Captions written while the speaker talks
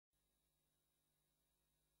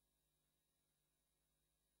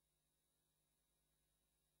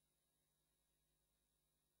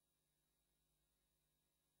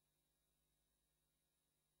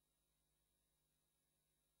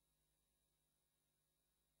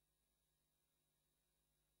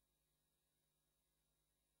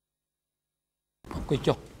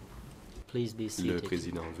Please be Le seated.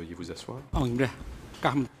 président, veuillez vous asseoir. អង្គព្រះ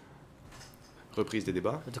កម្ម Reprise des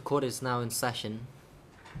débats. The court is now in session.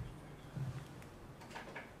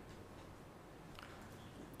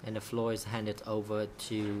 And the floor is handed over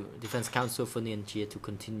to Defense Counsel for Nguyen Chia to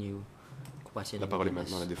continue questioning La parole est the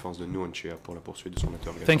maintenant à la witness. défense de Nguyen Chia pour la poursuite de son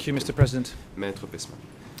interrogation. Thank you, Mr. President. Maître Pesman.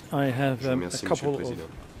 I have Je vous a remercie, Monsieur couple le of Président.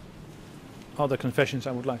 other confessions I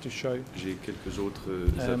would like to show. J'ai quelques autres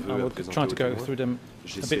I aveux à will présenter try to aux go témoins. through them a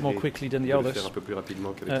J'essaierai bit more quickly than the de le others. faire un peu plus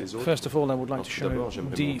rapidement qu'avec les autres. First of all, I would like Alors, to tout d'abord, show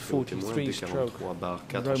j'aimerais montrer aux témoins D43/Roman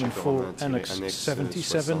D43/4 Annex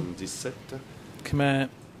 77 Khmer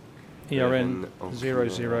ERN en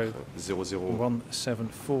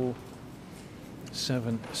 00174764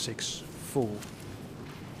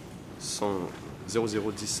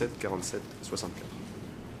 0017 47 64.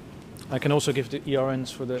 I can also give the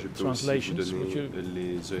ERNs for the Je peux aussi vous translations. Would donner you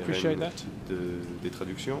les appreciate ERN that? des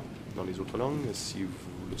traductions dans les autres langues, si vous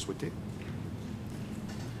le souhaitez.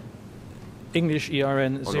 English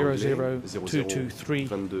ERN En anglais, 00223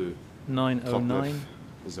 22 909,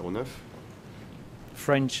 09,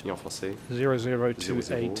 French et en français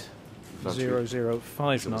 0028 0059.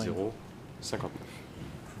 00 59.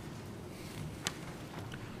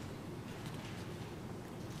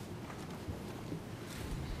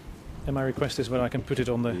 And my request is whether I can put it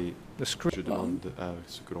on Et the screen. je demande à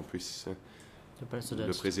ce que l'on puisse... The President.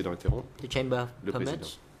 Le président interrompt. The chamber Le permits.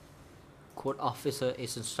 président. Court officer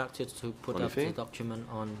is instructed to put En up effet. the document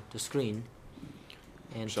on the screen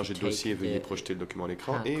and to Chargé de take dossier, veuillez the projeter le document à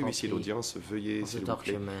l'écran. hard Et huissier copy d'audience, veuillez, of the s'il vous plaît,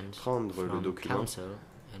 document prendre le from document counsel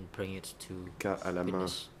and bring it to qu'a à la main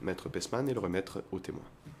witness. Maître Pesman et le remettre au témoin.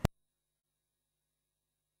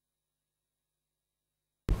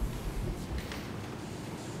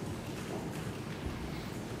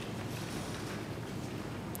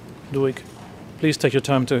 Loic, please take your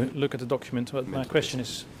time to look at the document. But my Maître question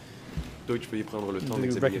is, Deutsch, veuillez prendre le temps do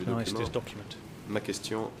you d'examiner le recognize this document. document? Ma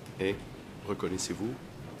question est, reconnaissez-vous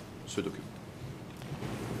ce document?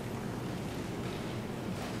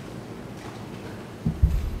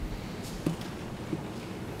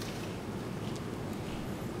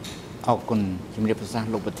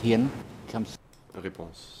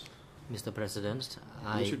 Réponse. Mr. President, Monsieur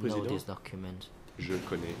I le know Président. this document. Je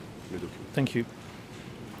connais le document. Thank you.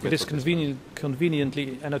 It is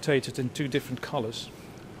conveniently annotated in two different colors.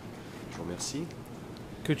 Je vous remercie.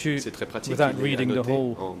 Could you, C'est très pratique. without Il est reading the annoté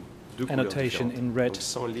whole en deux couleurs annotation différentes. in red, Donc,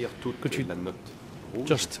 sans lire toute could you la note rouge,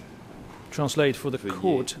 just translate for the Veuillez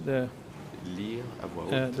court lire à voix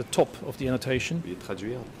haute. the top of the annotation Veuillez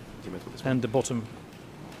traduire, dit Maître Pesman. and the bottom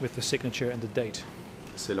with the signature and the date?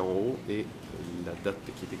 Celle en haut et la date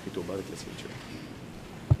qui est écrite au bas avec la signature.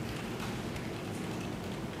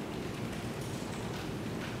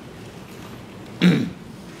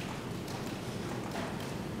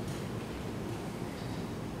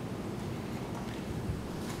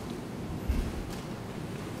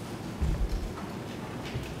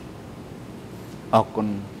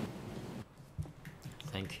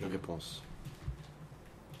 Thank you. Réponse.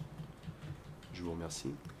 Je vous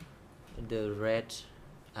remercie. The red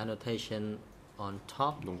annotation on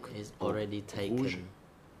top Donc, is en already taken rouge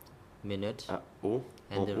minute, À haut,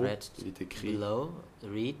 en and the haut, red il est écrit below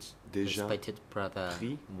read déjà respected brother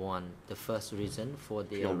pris. 1. The first reason for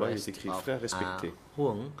the Et en bas, il est arrest écrit of frère respecté.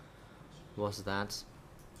 Huang was that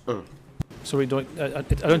 1. Sorry, I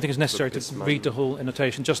don't think it's necessary to Pesman. read the whole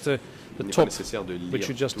annotation, just the Il n'est pas top, nécessaire de lire which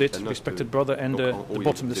you just toute did, la note. respected brother, and Donc, en haut, the il-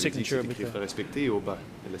 bottom, the vous avez dit que signature c'est écrit frère respecté, et au bas,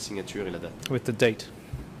 la signature et la date. with the date.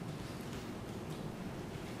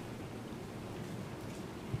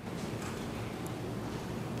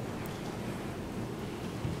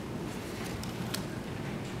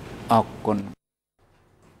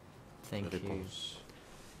 thank you. Réponse.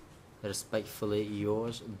 Respectfully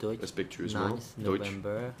yours, Deutsch, Respectueusement, 9th Deutsch,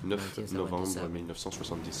 November 9 novembre 1977.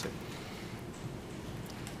 1977.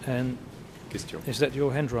 And Question. is that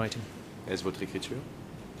your handwriting? Est-ce votre écriture?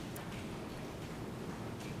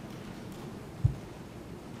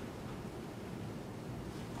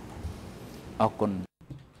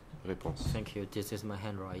 Réponse. Thank you. This is my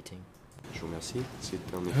handwriting. Je vous remercie. C'est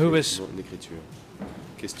en Who effet is- mon écriture.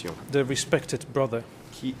 Question. The respected brother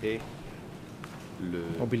Qui est le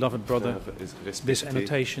or beloved brother frère this respecté,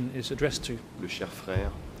 annotation is addressed to? le cher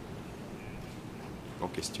frère en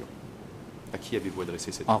question? À qui avez-vous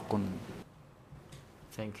adressé cette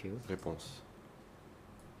Thank you. réponse?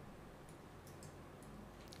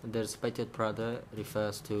 The respected brother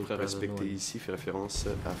refers to Frère Brother respecté Nguyen. ici fait référence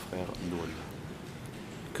à frère Nguyen.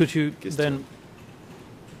 Could you Question. then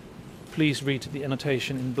please read the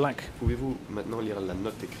annotation in black? Pouvez-vous maintenant lire la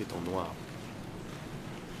note écrite en noir?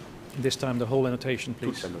 This time the whole annotation,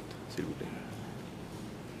 Toute please. la note, s'il vous plaît.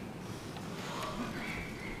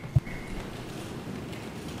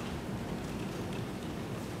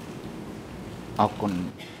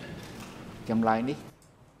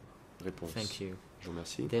 Réponse. Thank you. Je vous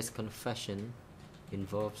remercie. This confession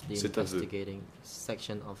involves the Cet aveu investigating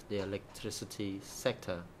section of the electricity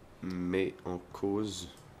sector. met en cause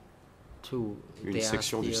Two, une there are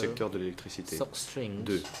section du still secteur de l'électricité. sub-strings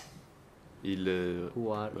 2. Il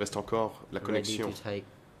who are reste encore la ready connexion to take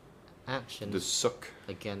actions de SOC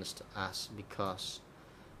against us because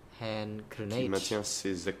hand qui grenades maintient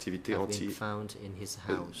ses activités have been found in his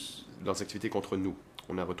euh, house. leurs activités contre nous.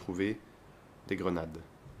 On a retrouvé des grenades.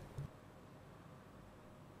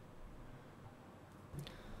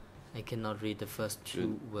 I cannot read the first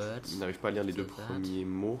two words. Je n'arrive pas à lire les to deux that. premiers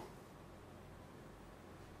mots.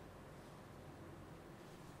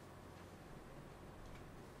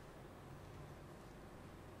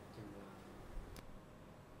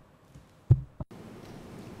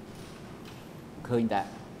 Khơi đã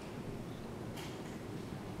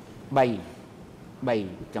bay bay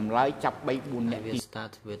chầm lái chập bay buồn I nhẹ will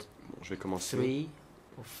start with Bon, je vais commencer. 3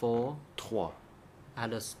 or 4 3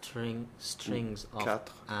 other strings of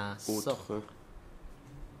quatre sock autres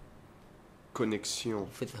connexions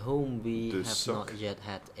with whom we de have sock not yet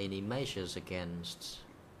had any measures against.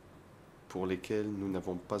 pour lesquelles nous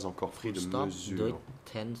n'avons pas encore pris de Stop. mesures.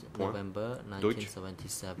 10th Point. November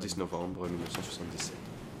 1977. 10 novembre 1977.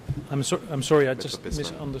 I'm sorry, I Maître just Pesman.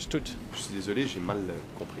 misunderstood. Je suis désolé, j'ai mal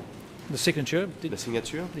compris. The signature, La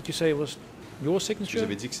signature, did you say it was your vous signature?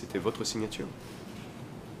 avez dit que c'était votre signature.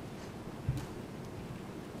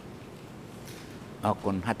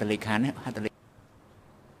 còn hai tờ lê khán ấy, hai tờ lê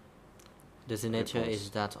The signature Réponse.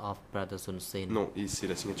 is that of Brother Sun Sin. Non, et c'est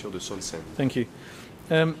la signature de Solsen. Thank you.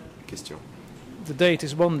 Question. The date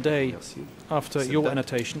is one day Merci. after Cette your date,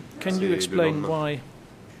 annotation. Can c'est you le explain lendemain. why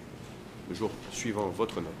Le jour suivant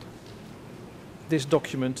votre note. this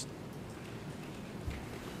document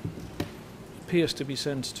appears to be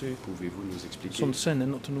sent to Pouvez-vous nous expliquer Sun Sen and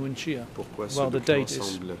not to Nguyen Chia pourquoi ce Well, the document date is-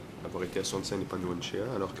 semble avoir été à Solsen et pas Nuonchea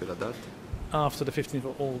alors que la date after the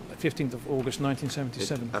 15th of August est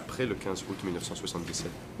 1977? après le 15 août 1977?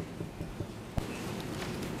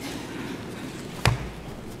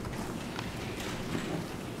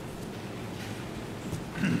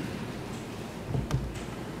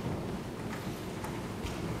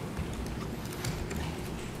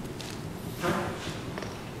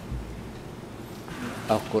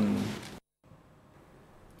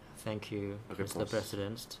 Thank you, Mr. Réponse.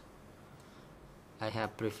 President. I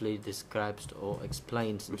have briefly described or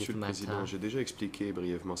explained this Monsieur le Président, matter, j'ai déjà expliqué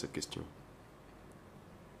brièvement cette question.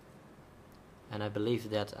 and I believe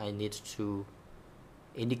that I need to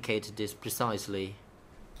indicate this precisely.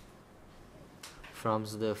 From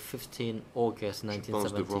the 15 August Je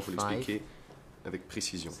pense devoir vous 1975, l'expliquer avec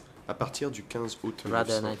précision. À partir du 15 août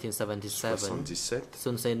rather 1977, 1977,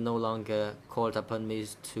 Sun Sen no longer called upon me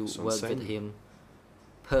to Sun work Sen with him ne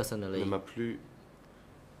personally. m'a plus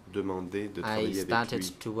demandé de I travailler avec started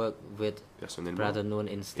lui to work with personnellement Brother Noon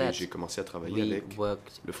et instead. j'ai commencé à travailler We avec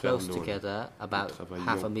worked le frère close Noon. together, about travaillions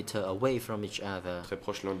half a meter away from each other. très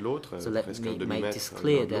proches l'un de l'autre, So let presque me un make demi-mètre this l'un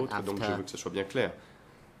clear de that l'autre, donc je after- veux que ce soit bien clair.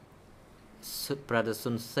 Brother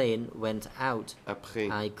Sun Sen went out. Après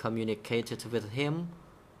I communicated with him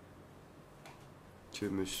que,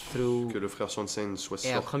 through que le frère Sonsen soit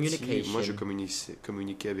air sorti, communication. moi je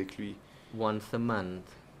communiquais avec lui once a month.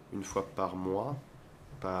 une fois par mois,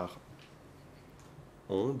 par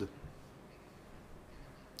onde.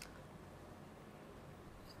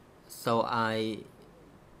 So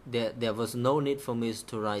there was no need for me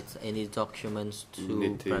to write any documents Il to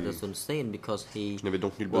n'était- Brother Sun Sen because he Je n'avais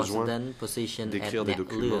donc nul was besoin then positioned at d'écrire des Net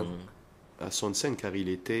documents Leung. à Sonsen car il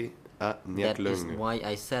était à That is Neatlung. why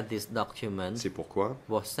I said this document C'est pourquoi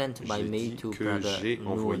was sent by j'ai me dit to que Brother j'ai Noon.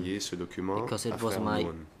 envoyé ce document because à it was frère my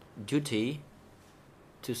Noon. duty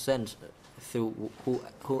to send through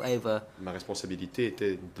whoever Ma responsabilité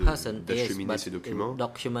était person is, d'acheminer but ces the documents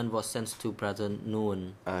document was sent to Brother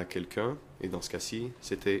Noon. à quelqu'un, et dans ce cas-ci,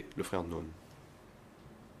 c'était le frère Noon.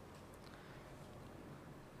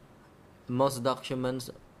 Most documents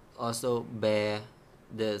also bear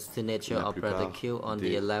the signature La of Brother plupart Q on the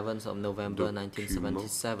des 11th of November Documents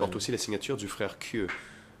 1977. porte aussi la signature du frère Kieu.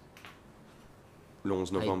 Le 11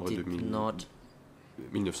 I novembre did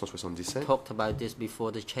 1977. talked about this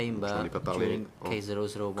before the chamber J'en ai pas parlé during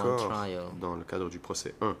K001 encore trial. dans le cadre du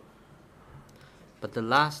procès 1. But the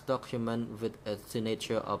last document with a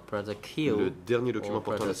signature of Brother Q Le dernier document or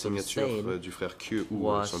portant la Brother Sun signature Sen du frère Kieu ou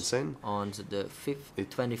was Sonsen on the 5th,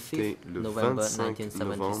 était 25th le November 25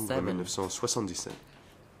 novembre 1977. 1977.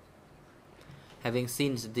 Having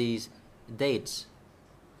seen these dates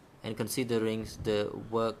and considering the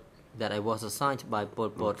work that I was assigned by Pol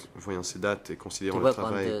Pot, Donc, voyant ces dates et considérant to le work on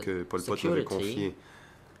travail the que Pol Pot m'avait security, confié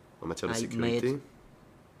en matière de I sécurité,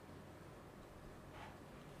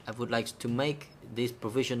 I would like to make these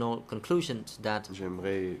provisional conclusions that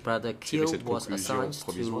j'aimerais Brother tirer Kiel cette was conclusion assigned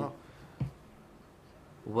provisoire to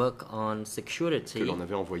work on que security l'on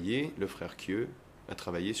avait envoyé le frère Kieu à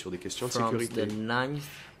travailler sur des questions de from the sécurité. 9th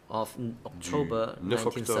of October 9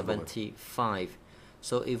 octobre 1975.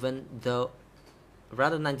 So even though,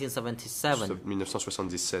 rather 1977,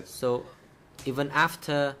 1977. so even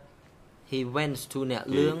after he went to Nea Et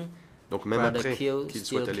Leung, donc même Brother après Kiel qu'il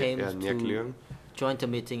still soit allé came à Niak to Leung, join a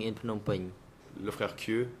meeting in Phnom Penh. le frère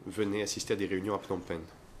Kieu venait assister à des réunions à Phnom Penh.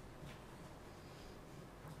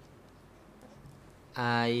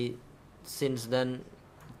 I since then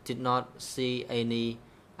did not see any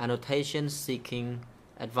annotations seeking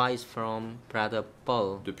advice from Brother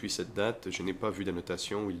Paul. Depuis cette date, je n'ai pas vu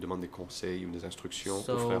d'annotation où il demande des conseils ou des instructions au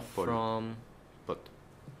So frère Paul from Pot.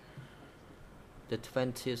 the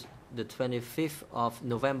 25th of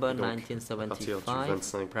November Donc, à partir du 1975,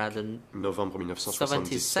 25 Brother novembre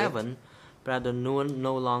 1977, 77, Brother Noon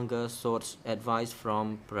no longer sought advice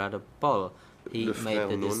from Brother Paul. He le made frère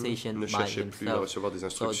the Noon decision ne by cherchait plus à himself. recevoir des So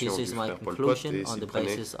instructions this du is my frère Pol Pot conclusion et on il the prenait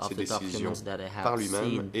basis of ses the décisions documents that I par have lui-même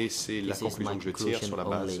seen. et c'est la This is conclusion my que je tire sur la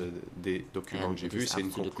conclusion base only. des documents And que j'ai it vus. is C'est une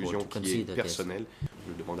up to the conclusion court to qui est consider this. personnelle.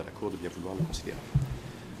 Je demande à la Cour de bien vouloir le considérer.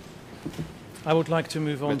 I would like to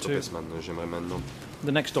move on Maître to Pessman, j'aimerais maintenant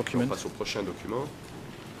the next qu'on document, passe au prochain document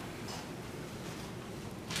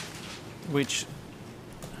which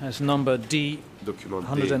has number D document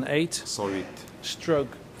D 108 108 stroke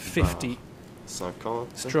 50 50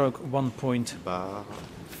 stroke 1.5. barre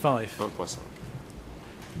 1.5.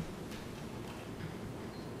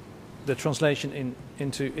 The translation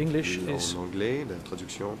into English is En anglais, la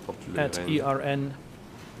traduction porte le at RN ERN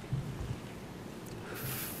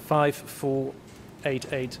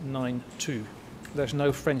 548892. There's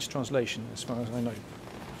no French translation as far as I know.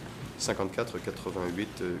 54 88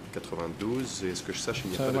 92. Et est-ce que je sache,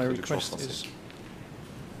 il n'y a So pas de my traduction request française. is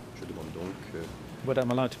Je demande donc whether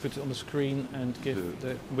I'm allowed to put it on the screen and give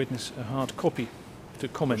the witness a hard copy to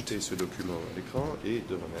de comment. projeter ce document à l'écran et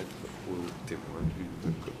de remettre au témoin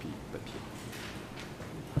une copie papier.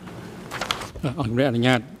 អង្គរអនុញ្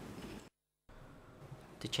ញាត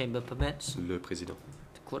The chamber permits. Le président.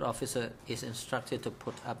 The court officer is instructed to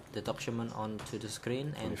put up the document onto the screen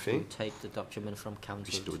and effet, to take the document from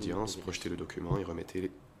counsel Officier to d'audience, the projetez le document et remettez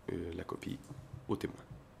la copie au témoin.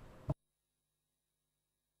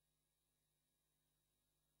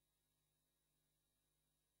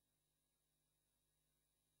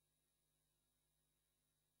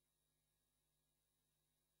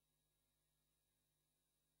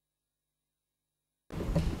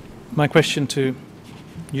 My question to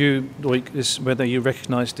you, Loic, is whether you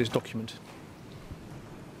recognize this document.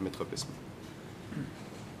 Maître Pessman.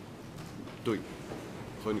 Oui.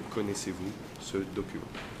 Reconnaissez-vous ce document?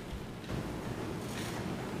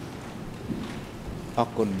 អរ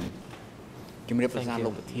គុណជំរាបប្រសា Thank លោ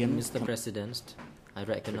ក you, ប្រធាន Mr. President. I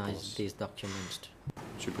recognize Réponse. these documents.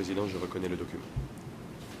 Monsieur le Président, je reconnais le document.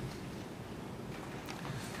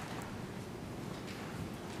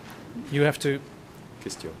 You have to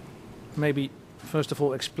Question. maybe first of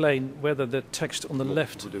all explain whether the text on the Bon,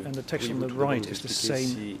 left vous devez- and the text on pourriez-vous the tout d'abord right nous is the expliquer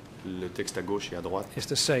same. Si le texte à gauche et à droite, Is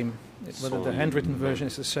the same. Whether Sont the handwritten les version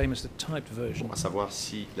mêmes. is the same as the typed version. à savoir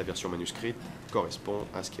si la version manuscrite correspond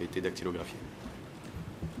à ce qui a été dactylographié.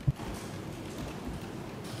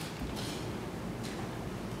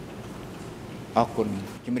អរគុណ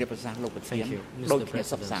ជំរាបប្រសាលោកប្រធាន Thank you, ដូច Mr. គ្នា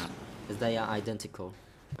សុខសាន្ត President. As they are identical.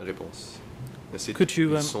 Réponse. Could you,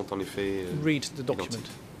 Ils sont en effet Read the document,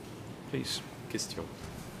 identiques. please. Question.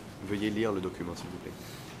 Veuillez lire le document, s'il vous plaît.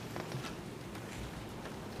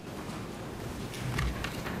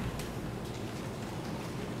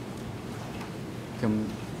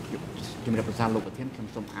ជំរាបប្រសាលោកប្រធានខ្ញុំ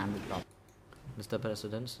សូមអានដូចតទៅ Mr.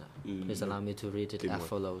 President, please Le allow me to read it as témoin.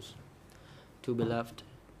 follows. To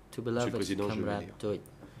Monsieur le beloved Président, je vais comrade lire. Duc,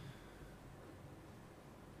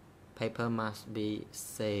 paper must be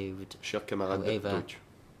saved. Chers camarades However, Deutsch,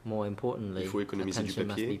 More importantly, Il faut économiser du attention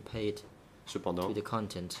must papier. be paid cependant, to the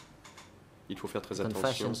content. il faut faire très attention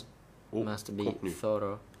Confessions au must be contenu.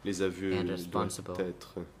 thorough. Les aveux and doivent responsible. être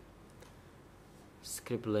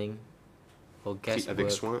Scribbling or pris avec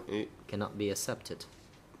guesswork soin et cannot be accepted.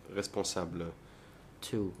 responsables.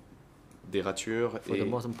 2. Des ratures For the et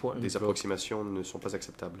most important des group, approximations ne sont pas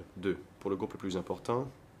acceptables. 2. Pour le groupe le plus important,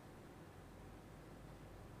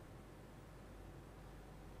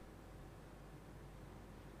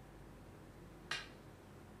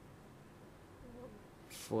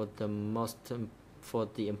 For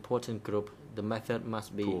the important group, the method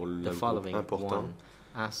must be Pour le the groupe following. important, One,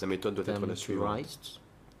 ask la méthode doit être them la to suivante. write,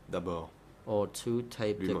 D'abord, or two,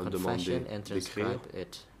 tape lui the demander confession and d'écrire. transcribe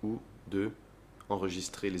it. ou 2,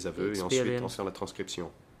 enregistrer les aveux et ensuite en Experience faire la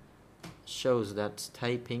transcription. Shows that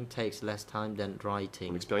taping takes less time than Mon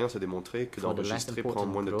writing. expérience a démontré que For the less d'enregistrer prend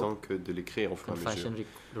important moins de group, temps que de l'écrire au fur et à Confession mesure.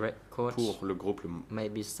 records Pour le groupe le may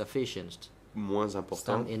be sufficient. moins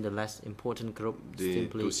important, Some in the less important group des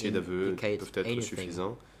simply dossiers d'aveux indicate peuvent être anything.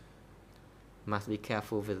 suffisants. Must be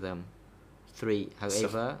careful with them. 3.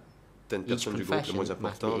 However, Certaines personnes du groupe le moins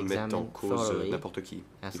important must be mettent en examined cause thoroughly n'importe qui.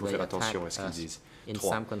 as Il faut they faire attention à attack ce qu'ils us disent. in 3.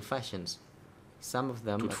 some confessions. Some of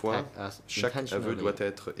them Toutefois, attack us chaque aveu intentionally. doit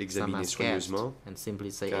être Some examiné are scarce soigneusement and simply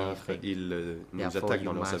say car anything. ils nous Therefore, attaquent you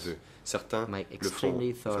dans leurs must aveux. Certains Make le font extremely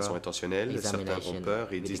de façon thorough intentionnelle, certains ont examination peur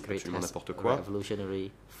et with the disent absolument greatest n'importe quoi.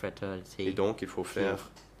 revolutionary fraternity. Et donc, il faut faire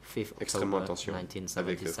 5th extrêmement October attention avec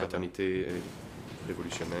 1977. Fraternité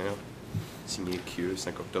révolutionnaire, signé Kieu,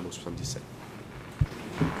 5 octobre 1977.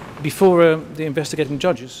 Before the investigating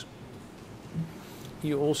judges,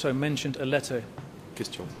 you also mentioned a letter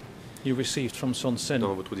Question. you received from Son Sen,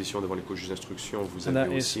 Dans votre audition devant les juges d'instruction, vous and that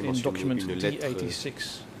avez is aussi in mentionné document une lettre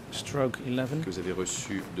D86/11, que vous avez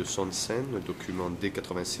reçue de Son Sen, le document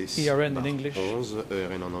D86 ERN in English 11,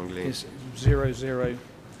 ERN en anglais, is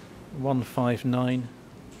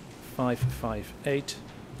 001595558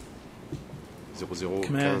 00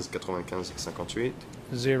 Khmer. 15 95 58,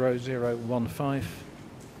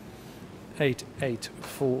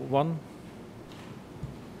 00158841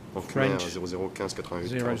 en Khmer French. 00 15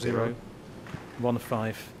 88 41,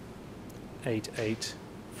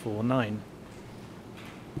 00158849.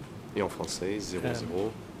 et en français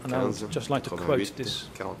 00 And I would 15 just like to quote 88 this,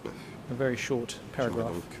 49. a very short J'aimerais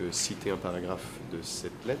paragraph, donc citer un paragraphe de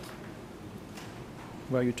cette lettre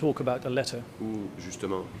where you talk about a letter où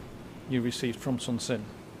justement, you received from Son Sen.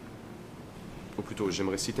 ou plutôt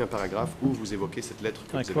j'aimerais citer un paragraphe où vous évoquez cette lettre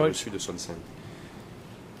que I vous avez quote, reçue de Son Sen.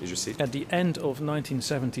 Et je sais, At the end of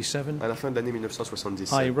 1977, à la fin de l'année I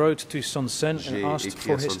 1977, wrote to Son Sen j'ai and asked écrit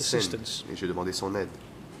for à his Son Sen assistance. et j'ai demandé son aide.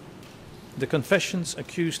 The confessions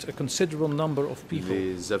accused a considerable number of people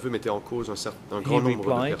Les aveux mettaient en cause un grand nombre de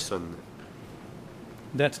replied personnes,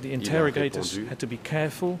 that the interrogators répondu had to be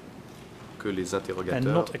careful, que les And interrogateurs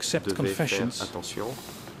not accept devaient faire confessions. attention,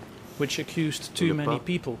 which accused too ne many pas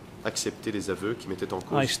people. accepter les aveux qui mettaient en I cause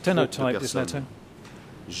trop de stenotyped this letter personnes.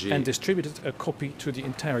 J'ai and distributed a copy to the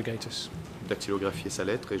interrogators. dactylographié sa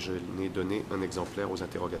lettre et je n'ai donné un exemplaire aux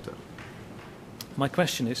interrogateurs. My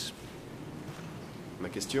question is Ma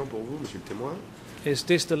question pour vous, monsieur le témoin,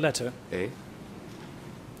 this the letter est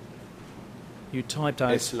you typed out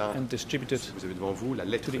est-ce là, and distributed? vous avez devant vous la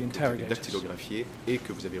lettre to que the vous avez interrogators. dactylographiée et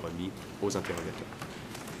que vous avez remis aux interrogateurs.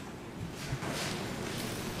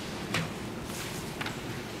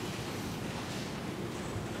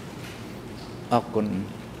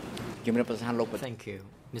 Thank you,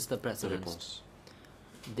 Mr. President. Réponse.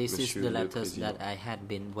 This is Monsieur the le letters Président. that I had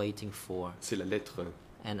been waiting for, C'est la lettre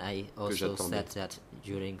and I also j'attendais. said that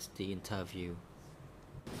during the interview.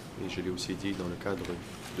 et je l'ai aussi dit dans le cadre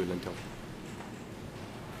de l'interview.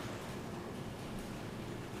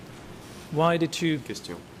 Why did you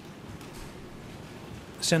Question.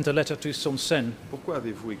 send a letter to Son Sen Pourquoi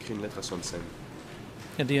avez-vous écrit une lettre à Son Sen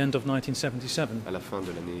at the end of 1977 à la fin de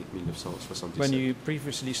l'année 1977 when you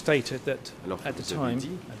previously stated that alors que at the vous avez time,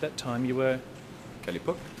 dit at that time you were qu'à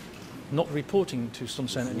l'époque, not reporting to Son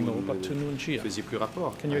Sen vous anymore, ne but to Nuon Chea? faisiez plus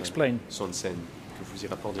rapport Can you à explain? Son Sen, que vous y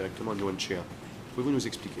rapport directement à Nuon Chea. Pouvez-vous nous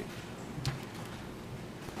expliquer?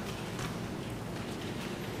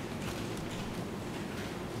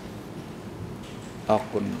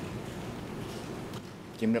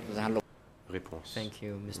 Réponse. Thank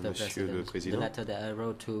you, Mr. Monsieur le President. The Président, letter that I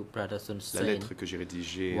wrote to Brother Sun la Sen lettre que j'ai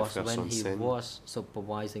rédigée au was frère when Son he Sen was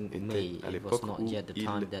supervising était me. à It was l'époque not où yet the il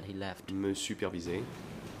time that he left. me supervisait.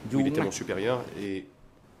 Où il était mon supérieur et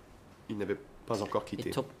il n'avait pas encore quitté.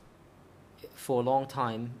 It took for a long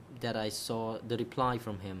time that I saw the reply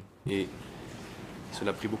from him. Et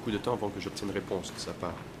cela a pris beaucoup de temps avant que j'obtienne réponse de sa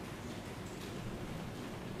part.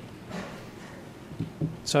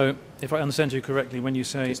 So, if I understand you correctly, when you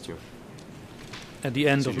say Question. at the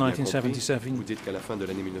end Si of j'ai bien compris, 1977, vous dites qu'à la fin de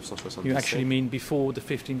l'année you actually 1977, mean before the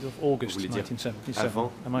 15th of August Vous voulez dire 1977.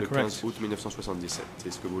 avant Am I le 15 correct? août 1977.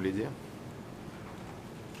 C'est ce que vous voulez dire?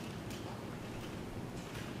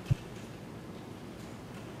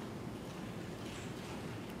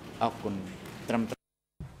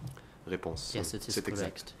 Réponse. Yes, it is C'est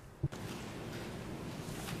exact. correct.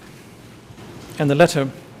 And the letter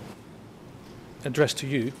addressed to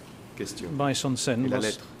you question. by Son Sen Et la was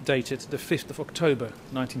lettre dated the 5th of October que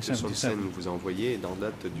Son 1977. Sen vous a envoyée est en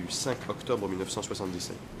date du 5 octobre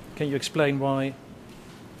 1977. Can you explain why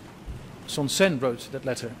Son Sen wrote that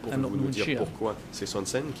letter and not Pouvez-vous nous Nuon dire Chea? pourquoi c'est Son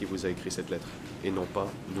Sen qui vous a écrit cette lettre et non pas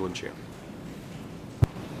Nuon Chea?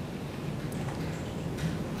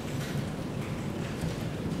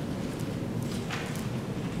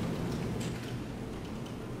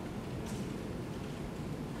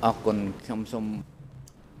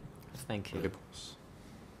 Thank you. Réponse.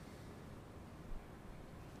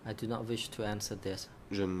 I do not wish to answer this.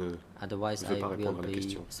 Je ne Otherwise, veux I pas will répondre à la be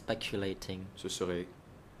question. speculating. Ce serait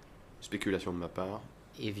spéculation de ma part.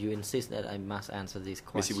 If you insist that I must answer this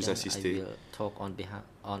Mais si question, vous insistez, I will talk on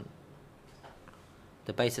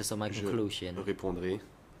the basis of my Je conclusion. répondrai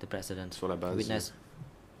The President, sur la base witness,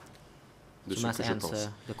 de you ce must que je answer pense.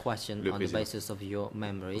 the question Le on the Président. basis of your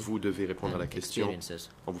memory Vous devez répondre à la and question experiences.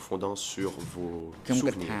 en vous fondant sur vos Trong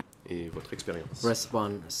souvenirs et votre expérience.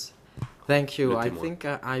 Response. Thank you. Le I témoin. think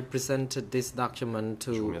I presented this document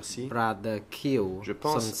Je vous to remercie. Brother Kyo Je Son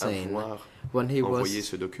pense Sen avoir when he envoyé was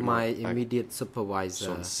ce document my à immediate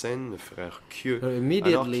supervisor. Son Sen, frère Kieu, So alors qu'il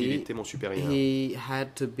immediately était mon supérieur. he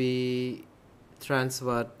had to be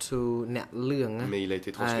transferred to Net Leung, Mais il a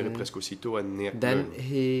été transféré and presque aussitôt à Net then Leung.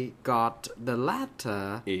 he got the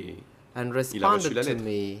letter Et and il a reçu responded la to lettre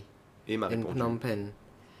me m'a in répondu. Phnom Penh.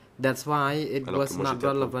 That's why it Alors que was moi, not j'étais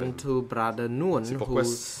à Phnom relevant Penh. to Brother Nuon, C'est who pourquoi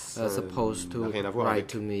supposed to n'a rien à voir write avec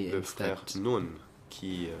to me le instead. frère Nuon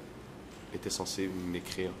qui était censé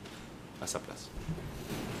m'écrire à sa place.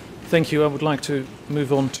 Thank you. I would like to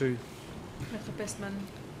move on to Maître Pestman,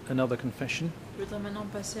 another confession, je voudrais maintenant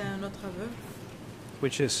passer à un autre aveu,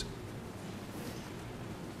 which is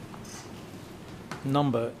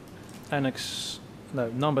number D43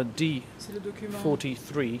 c'est le document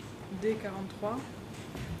D43,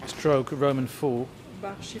 stroke Roman 4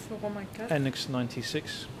 barre chiffre romain 4, Annex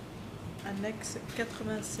 96 annexe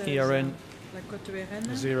 96, ERN la cote ERN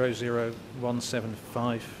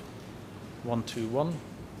 00175-121.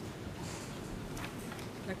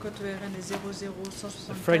 La cote ERN est The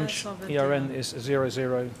 00175 French 121. ERN is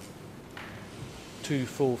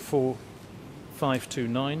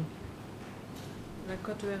 00244-529, La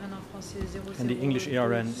cote ERN en français est 002 and the English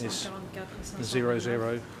ERN is 144 529.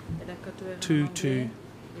 00 Et la cote ERN en 22 anglais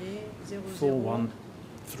est 00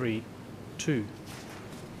 4132.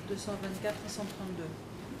 224 132.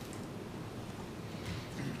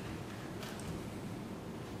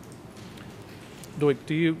 Loic,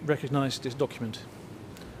 do you recognize this document?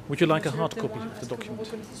 Would you like a Monsieur hard le copy témoin, of the est-ce que vous document?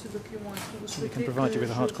 reconnaissez ce document? Est-ce que vous We souhaitez can provide you que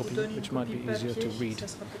with a hard je copy, vous donne une which might copie be easier papier? to read. Ça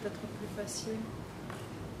sera peut-être plus facile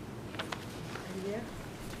à lire.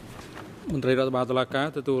 មន្ត្រីរដ្ឋបាលតុលាការ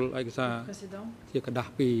ទទួលឯកសារ Président. ជាกระดาษ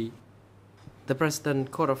ពី The President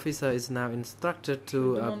Court Officer is now instructed to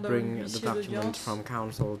demande bring à the l'huissier document d'audience from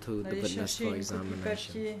counsel to the D'aller witness chercher for une copie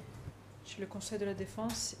examination. papier chez le Conseil de la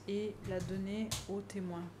Défense et la donner aux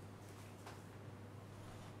témoins.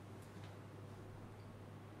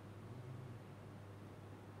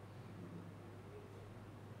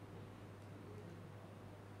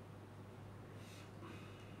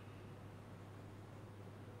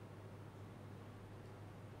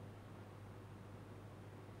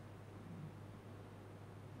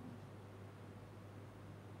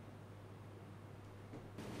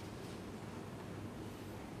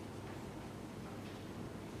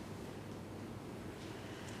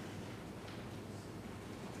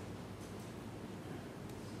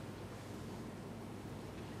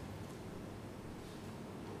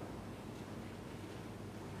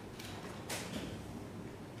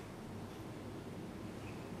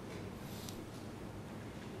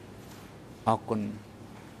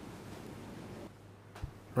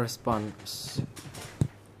 Response.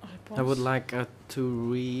 Réponse. I would like to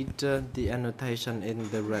read the annotation in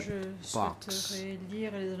the red Je box. souhaiterais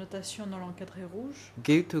lire les annotations dans l'encadré rouge.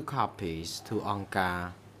 Give 2 copies to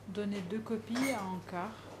Ankar. Donner 2 copies à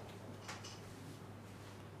Ankar.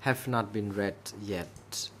 Have not been read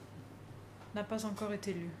yet. N'a pas encore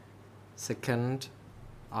été lu. 2nd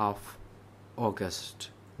of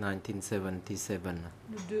August 1977.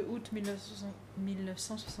 Le 2 août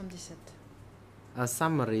 1977. A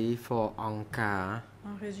summary for Ankar.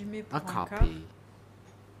 Un résumé pour A Ankar. copy.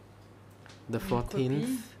 The Une 14th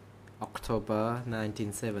copie. October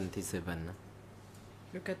 1977.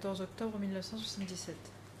 Le 14 octobre 1977.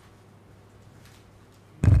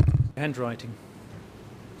 Handwriting.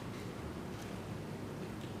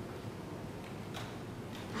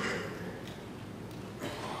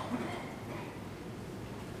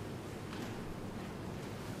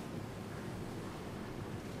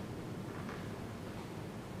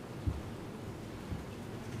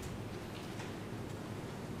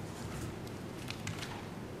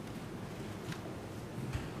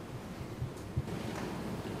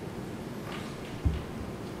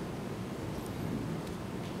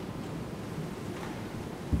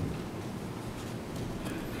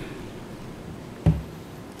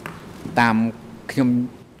 តាមខ្ញុំ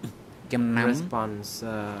ចំណាំ Response.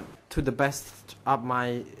 To the best of my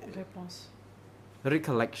Réponse.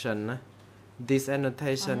 recollection, this À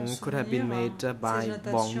annotation mon could have been souvenir, made by ces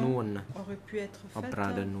Bong annotations Noon. auraient pu être Or faites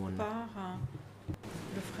brother Noon. par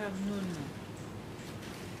le frère Noon.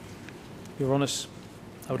 Your Honours,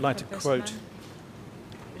 I would like to Maître quote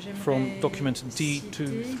Pestman, j'aimerais from document citer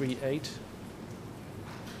D238.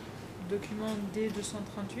 Document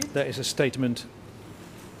D238. There is a statement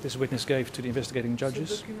this witness gave to the investigating Ce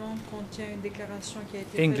judges. document contient une déclaration qui a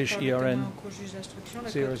été English faite par le ERN témoin au juge d'instruction. La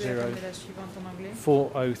 00 code ERN est la suivante en anglais.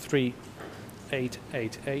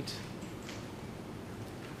 403888.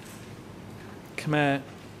 Khmer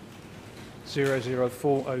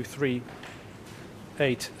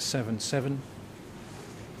 00403-877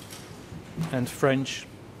 and French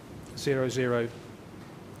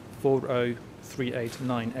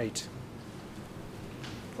 00403898.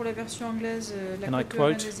 Pour la version anglaise, la And I code ERN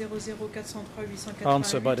quote, est 00403-888.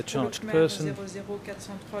 answer by the Pour le charged Khmer, person on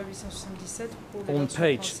 00403-877. Pour la version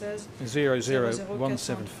page française,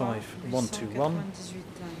 00175-121. 00403-878.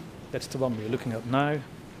 That's the one we're looking at now. Le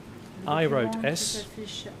I wrote document qui S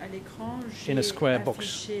s'affiche à l'écran, in a square j'ai box.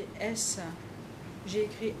 affiché S. J'ai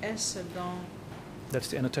écrit S dans. That's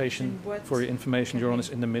the annotation Une boîte for your information, Your Honours,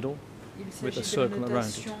 in the middle. Il With a s'agit de circle around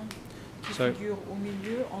it. l'annotation qui So, figure au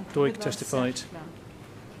milieu entourée Doig d'un testified. cercle.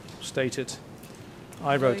 Stated,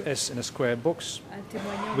 I wrote Doig S in a square box, a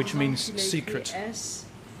témoigné en which disant means qu'il a écrit secret. S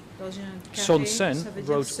dans un carré, Son Sen ça veut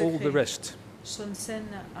dire wrote all the secret. rest. Son Sen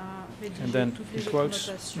a rédigé And then toutes he les autres quotes,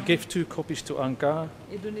 notations give 2 copies to Ankar,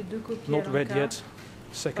 et donné 2 copies not à read l'Ankara, yet,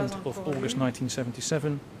 2nd pas of encore August lu. 1977,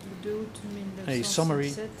 le 2 août a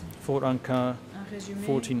summary 1967, for Ankar, un résumé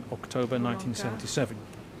 14 October pour Ankara, 1977.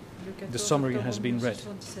 le 14 The summary octobre has been read.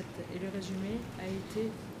 1977, et le résumé a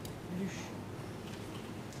été lu.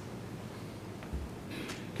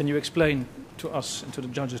 Can you explain to us and to the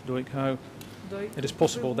judges, Doig, how Doig, it is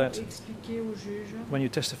possible pouvez-vous that expliquer au juge when you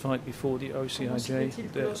testified before the comment se OCIJ, fait-il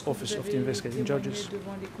que the lorsque Office vous of the avez Investigating témoigné Judges,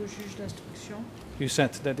 devant les co-juges d'instruction, you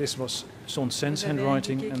said that this was Son Sen's vous avez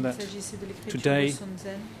handwriting indiqué and qu'il that s'agissait de l'écriture today de Son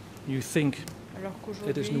Sen, you think alors it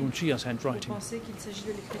is qu'aujourd'hui, Nuon Chia's vous handwriting? pensez qu'il s'agit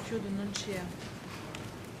de l'écriture de Nuon Chia.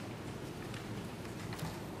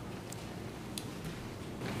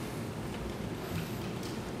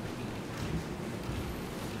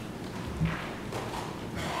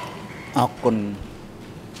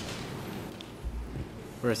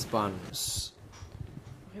 Response.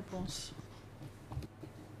 Réponse.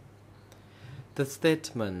 The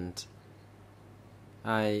statement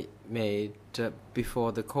I made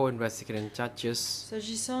before the co-investigating judges,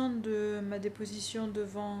 S'agissant de ma déposition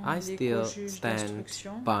devant I les still co-juges stand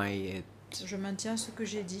d'instruction, by it. je maintiens ce que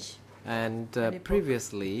j'ai dit. And l'époque.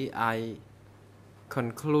 previously, I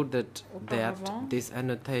concluded that Auparavant, this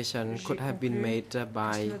annotation j'ai could have been conclu made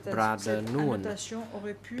by Cette Brother Noon, annotation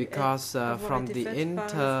aurait pu because avoir from été the faite par le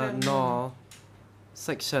frère Noon. internal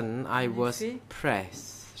section, I En was effet,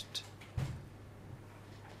 pressed.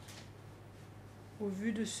 Au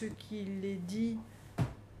vu de ce qu'il est dit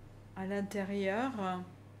à l'intérieur,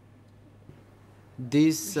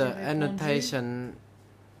 This J'ai répondu. annotation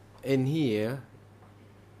in here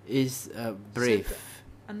is brief,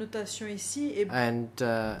 annotation ici est and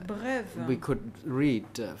brève we could read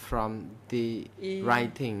from the et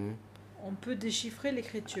writing, on peut déchiffrer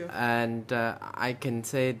l'écriture. and I can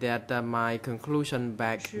say that my conclusion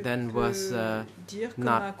back Je then peux was dire que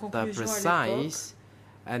ma not conclusion à l'époque precise,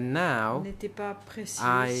 and now n'était pas précise,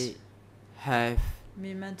 I have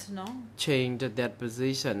mais maintenant, changed that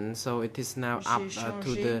position, so it is now up J'ai to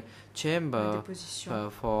changé the ma chamber déposition.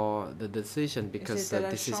 for the decision, Et because c'est à la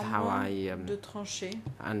this is how chambre I de trancher.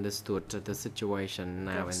 understood the situation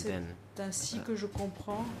now Car and c'est then. ainsi que je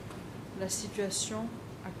comprends la situation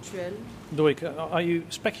actuelle. Doig, are you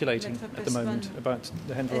speculating Maître at the moment Pestman, about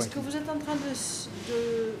the Est-ce que handwriting? vous êtes en train de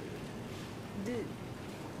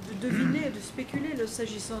deviner, de spéculer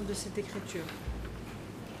s'agissant de cette écriture?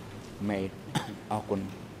 មេ អរគុណ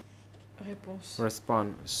Réponse.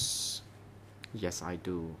 Response: Yes, I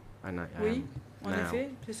do, and I Oui, am en now. effet,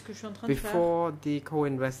 c'est ce que je suis en train de faire. Before the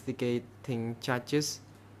co-investigating judges,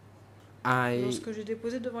 I Lorsque j'ai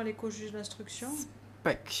déposé devant les co-juges d'instruction,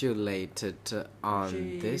 speculated on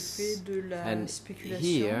j'ai this, fait de la and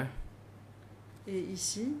spéculation. here Et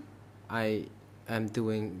ici, I am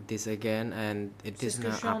doing this again, and it c'est is ce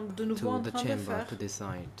que je now suis up de nouveau to en the train de chamber faire. to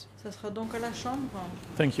decide. Ça sera donc à la chambre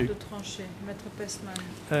Thank you. de trancher. Maître Pestman,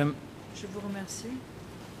 je vous remercie.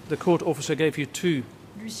 The court officer gave you 2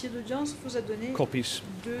 L'huissier d'audience vous a donné copies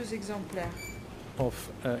 2 exemplaires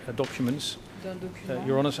of documents. d'un document.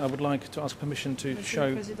 Your Honours, I would like to ask permission to Monsieur le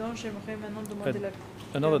show Président, j'aimerais maintenant demander la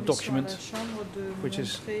another permission à document la Chambre de which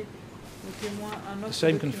is montrer aux témoins un the autre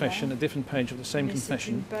same document, confession, a different page of the same mais c'est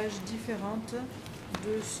confession, une page différente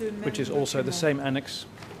de ce même which is also the document. same annex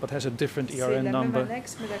but has a different C'est ERN la même number.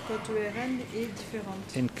 annexe, mais la cote ERN est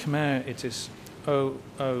différente. In Khmer it is 00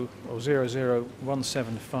 or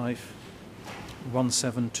 00175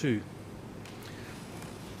 172.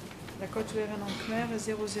 La cote ERN en Khmer est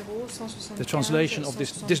 00175. The translation of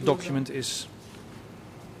this 172. document is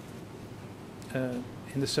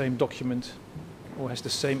in the same document or has the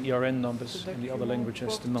same ERN numbers Ce in the other document language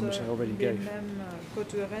as the numbers I porte already les gave. mêmes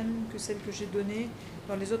cotes ERN que celles que j'ai données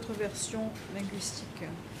dans les autres versions linguistiques.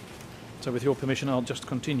 So with your permission I'll just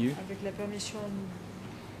continue. Avec la permission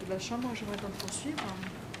de la Chambre, j'aimerais donc poursuivre.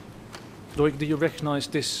 Loic, do you recognize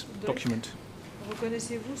this Loic. document?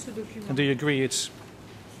 Reconnaissez-vous ce document? And do you agree it's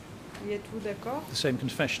Y êtes-vous d'accord the same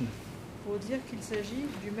confession? pour dire qu'il s'agit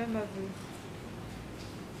du même aveu?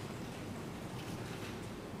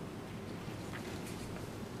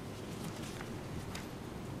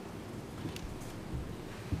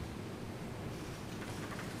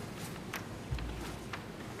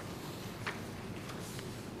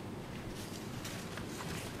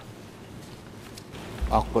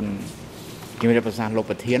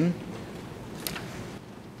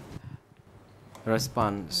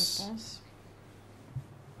 Response. Réponse.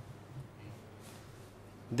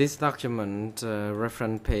 This document,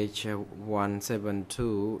 reference page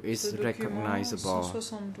 172, is Ce document recognizable.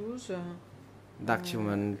 172,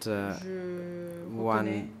 Document je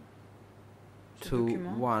reconnais ce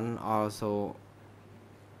document 121 also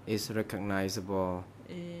is recognizable.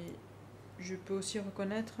 et je peux aussi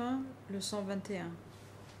reconnaître le 121.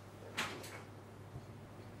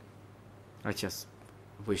 I just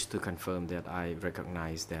wish to confirm that I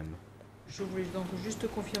recognize them. Je voulais donc juste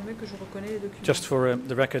confirmer que je reconnais les documents. Just for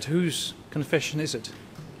the record, whose confession is it?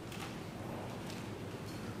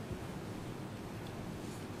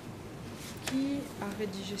 Qui a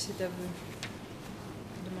rédigé cet aveu?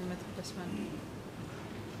 Demande Maître Passman.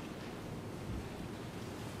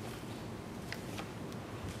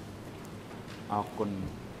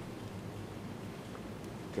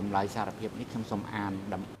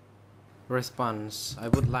 Response. I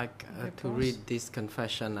would like to Réponse. read this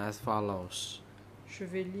confession as follows. Je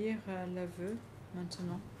vais lire l'aveu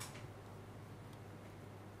maintenant.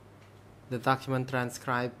 The document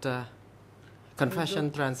transcribed, confession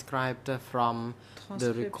transcribed from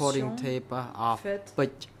the recording Transcription tape of faite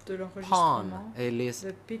Pitch de Pon, l'enregistrement alias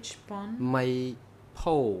de Pitch Pon, May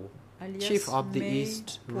Po, alias Chief of the May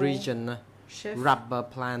East Po, Region chef Rubber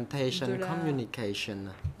Plantation de la Communication.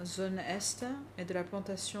 zone Est et de la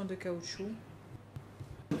plantation de caoutchouc.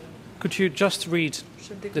 Could you just read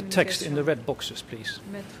Chef des the text in the communications. red boxes, please,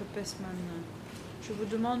 Maître Pessman, je vous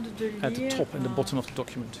demande de at the lire top and the bottom of the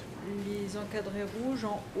document? les encadrés rouges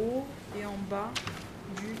en haut et en bas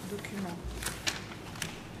du document.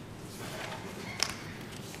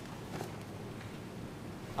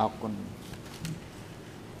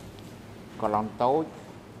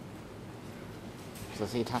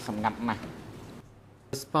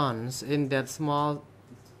 Response. In that small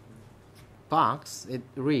box, it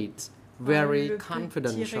reads Dans very le petit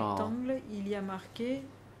confidential. rectangle, il y a marqué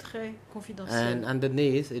très And confidentiel.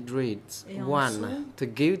 underneath it reads, Et en one, dessous, to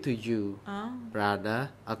give to you, Un, brother,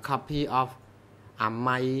 a copy of a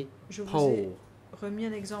May je vous ai Po remis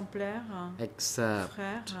un exemplaire, excerpt.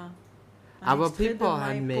 frère. Un Our extrait de people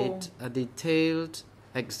had May made Po. a detailed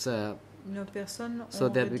excerpt Nos personnes so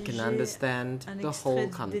ont that we can rédigé understand un the whole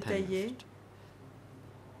extrait détaillé content.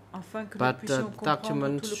 afin que nous But the puissions comprendre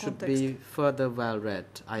document tout le should contexte. be further well read.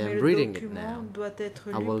 I Mais am le reading it document now. doit être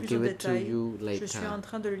I lu will plus give en it to détail. you Je suis en later.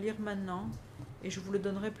 train de le lire maintenant et je vous le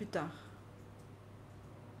donnerai plus tard.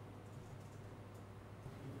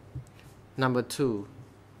 Number 2.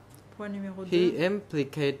 Point numéro 2. He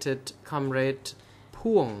implicated Comrade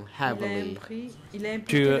Puong heavily. Il a Do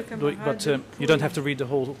impliqué you, le Loic, camarade but you don't have to Pouille. read the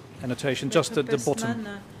whole annotation, Maître just at the bottom.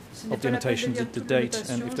 Pessman, ce n'est of the pas la peine de annotation, lire the toute date,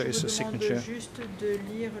 la and notation, if there is je a vous demande signature. juste de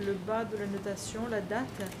lire le bas de la notation, la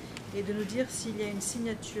date, et de nous dire s'il y a une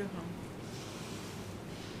signature.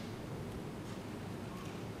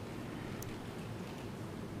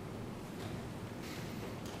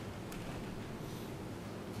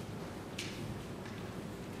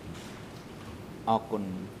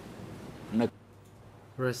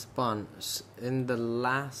 Response. In the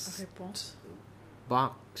last Réponse.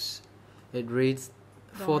 box, it reads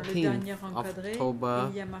Dans le 14th dernier of encadré, October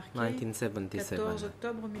il y a marqué 1977. 14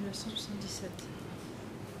 octobre 1977.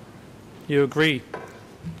 You agree?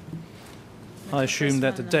 I Maître assume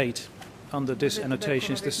that the Pessman, date under this Vous êtes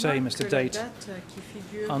annotation is d'accord the avec same moi as the que la date date qui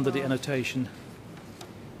figure under the annotation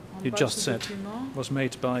en you bas de just ce said document was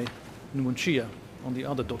made by Numunchia on the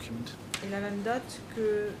other document. est la même date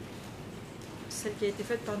que celle qui a été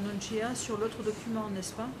faite par Nunchia sur l'autre document,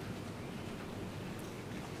 n'est-ce pas?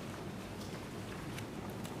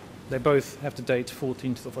 They both have the date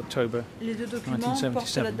 14th of October. Les deux documents portent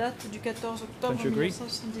 1977. la date du 14 octobre Don't you agree?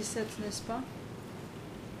 1977, n'est-ce pas?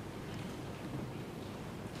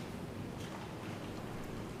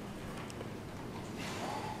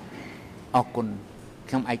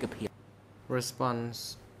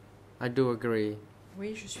 Response. I do agree.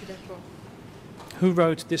 Oui, je suis d'accord. Who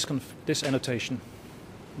wrote this annotation,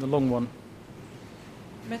 the long one?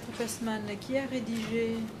 Maître Pessman, qui a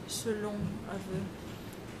rédigé ce long aveu?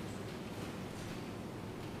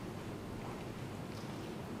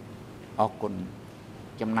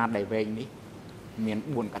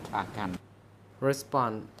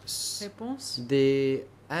 Response. Réponse. The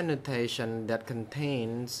annotation that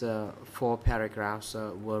contains 4 paragraphs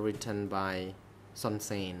were written by Son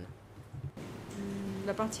Sen.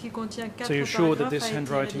 La partie qui contient 4 So you're sure that paragraphes this a été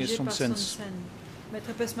handwriting is rédigée Son par Son Sen's? Sen.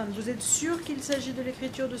 Maître Pessman, vous êtes sûr qu'il s'agit de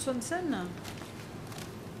l'écriture de Son Sen?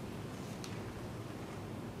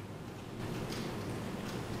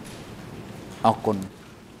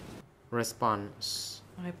 Response.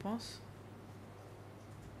 Réponse.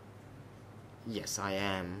 Yes, I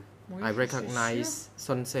am. Oui, I je suis recognize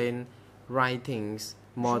Son Sen writings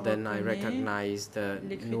more Je than I reconnais recognize the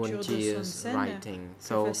l'écriture de Nuonchia's Son Sen writing. plus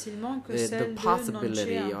So facilement que the celle de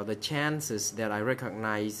possibility Nunchia. or the chances that I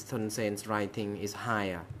recognize Son Sen's writing is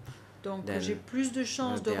higher. Donc Then, j'ai plus de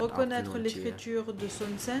chances de that of reconnaître Nunchia. l'écriture de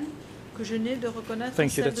Son Sen que je n'ai de reconnaître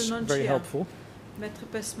Thank you, celle that's de very Nunchia. helpful. Maître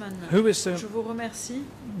Pessman, Who is je vous remercie.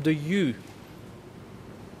 the you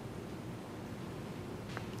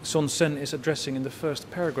Son Sen is addressing in the first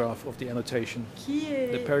paragraph of the annotation? Qui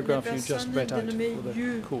est The paragraph la you just personne read out dénommée for the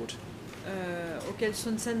You court. auquel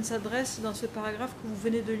Son Sen s'adresse dans ce paragraphe que vous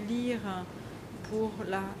venez de lire pour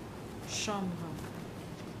la Chambre?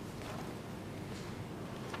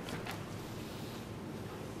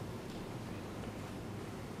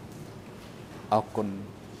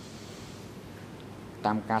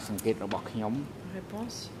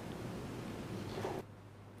 Réponse.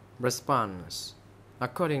 Response.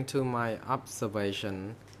 According to my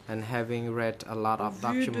observation and having read a lot Au of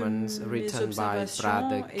vu de documents mes written by observations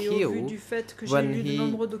Brother et au vu Q, du fait que j'ai when lu de he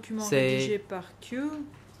nombreux documents say rédigés par Q,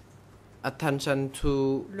 attention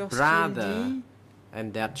to lorsqu'il brother, dit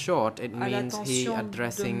and that short, it à means he l'attention de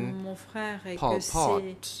addressing mon frère et Pol que c'est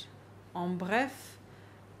Pot. en bref,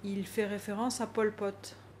 il fait référence à Pol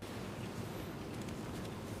Pot.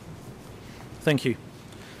 Thank you.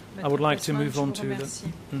 Maître would like to Pessman, move je on vous to the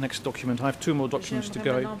remercie. Next document. I have 2 more documents to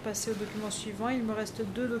J'aimerais go. maintenant passer au document suivant. Il me reste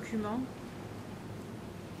 2 documents.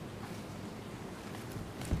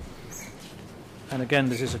 And again,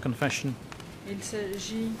 this is a confession. Il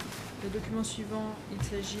s'agit, le document suivant, il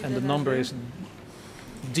s'agit And the d'un number aveu. is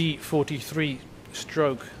D43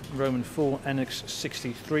 stroke Roman 4 Annex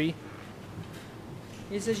 63.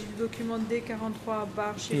 Il s'agit du document D43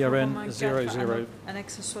 barre chiffre ERN romain 00 4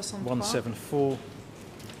 annexe 63. 174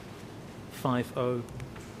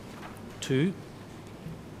 502.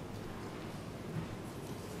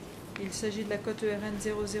 Il s'agit de la cote ERN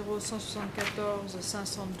 00174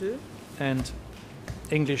 502. And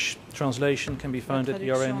English translation can be La found at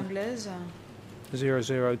traduction ERN anglaise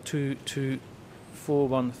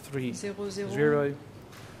 00224130. 00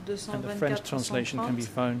 And the French 224 translation can be 130.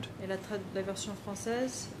 found Et la version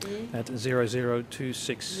française est at le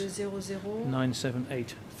 0026 00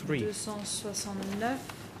 9783. 269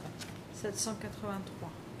 783.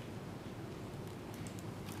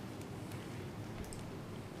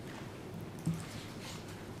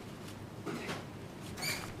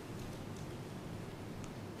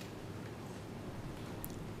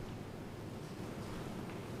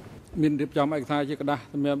មានរៀបចំឯកសារជាกระดาษ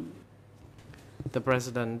សម្រាប់ The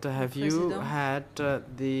President, have you Président. had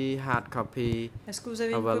the hard copy Est-ce que vous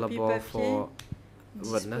avez une copie available papier for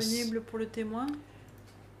witness? disponible pour le témoin?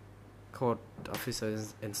 Court officer is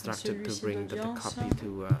instructed to Celui-ci bring the d'audience. copy to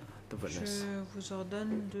the witness. Je vous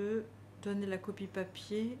ordonne de donner la copie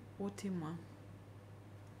papier au témoin.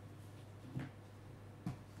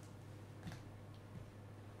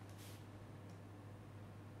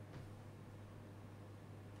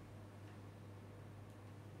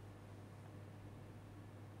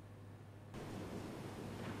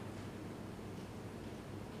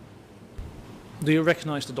 Do you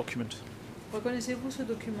recognize the document? Reconnaissez-vous ce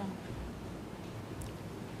document?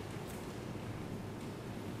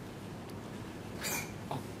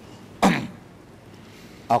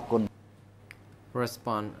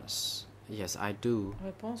 Response. Yes, I do.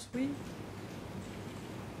 Réponse oui.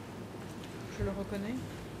 Je le reconnais.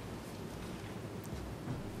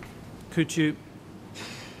 Could you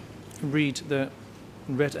read the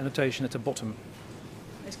red annotation at the bottom?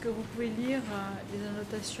 Est-ce que vous pouvez lire les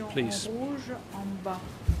annotations Please. en rouge en bas?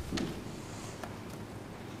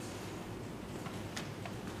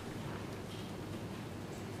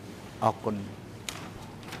 Okun.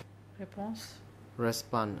 Réponse.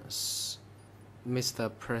 Response. Mr.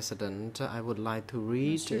 President, I would like to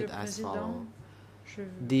read Monsieur le it as Président, follows. je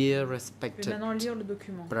Dear vais maintenant respected lire le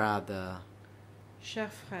document. brother, Cher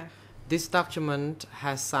frère, this document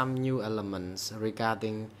has some new elements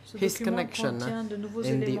regarding ce his document connection contient de nouveaux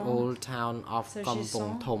in the éléments old town of s'agissant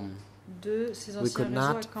Kampong Thom. de ces We anciens could réseaux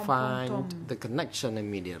à not Kampong find Thom. the connection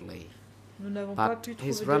immediately, Nous n'avons pas but pu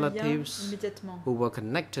his trouver de lien relatives immédiatement. who were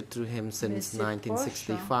connected to him Mais since ses proches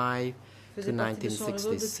 1965 faisait partie de son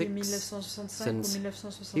réseau depuis 1966, 1965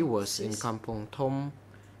 since ou he was in 1966. Kampong Thom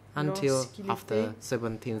until Lorsqu'il after était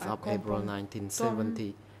 17th à of April Kampong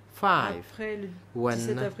 1975, Après le 17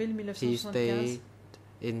 when avril he 1975, stayed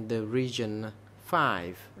in the region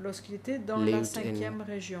 5, lorsqu'il était dans la lived 5e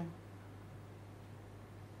région,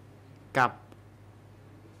 Kap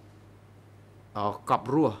or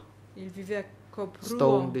Kaprua, il vivait à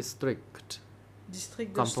Stone Koprua, District,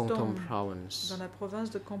 district de Kampong Thom Stone, Province. dans la province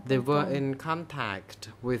de They Kampong were Thom. in contact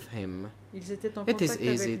with him. Ils étaient en It is contact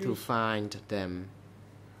easy avec to lui. find them.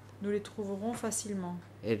 Nous les trouverons facilement.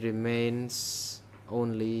 It remains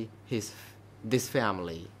only this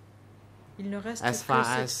family. Il ne reste As que far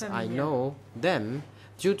cette as I famille. know them,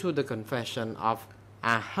 due to the confession of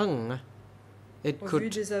Ahung, it Au vu could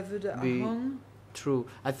des aveux de be Ahong, true.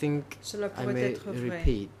 I think cela I pourrait may être vrai.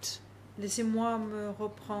 repeat. Laissez-moi me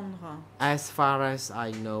reprendre. As far as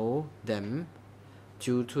I know them,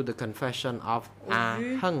 due to the confession of Au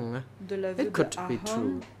vu Ahung, De l'aveu it de could be Ahong,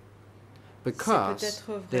 true. Because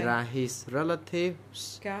peut-être they vrai. are his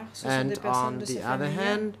relatives, car ce sont and des personnes on de the sa other famille.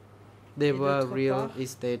 hand, they Et were d'autre real part,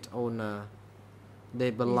 estate owner. They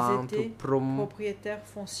belong to étaient Prum propriétaires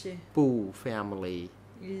fonciers. Pu family.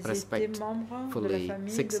 Ils étaient Respectfully, membres de la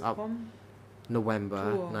famille 6 de of Prom, November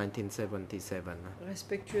Pour- 1977.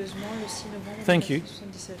 respectueusement le 6 novembre Thank you.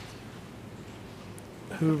 1977.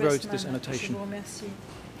 Who wrote Pressman, this Je annotation? vous remercie.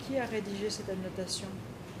 Qui a rédigé cette annotation?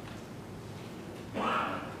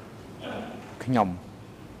 Knyom.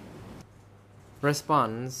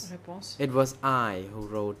 Response: Réponse. it was I who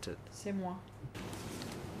wrote it. C'est moi.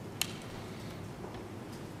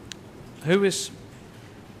 Who is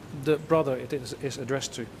the brother it is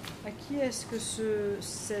addressed to? À qui est-ce que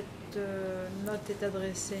cette note est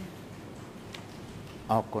adressée?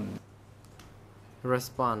 Okun.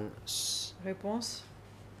 Response: Réponse.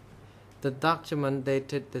 the document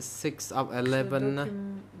dated the 6th of Ce 11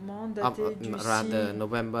 document of daté du 6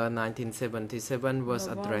 November 1977 was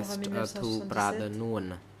Novembre addressed to 1977. Brother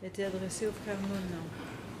Noon. était adressé au frère Nun.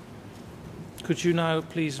 Could you now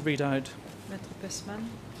please read out Maître Pressman,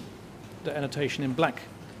 the annotation in black?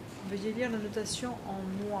 veuillez lire la notation en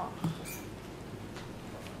noir.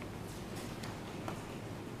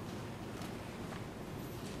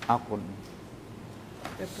 Okun.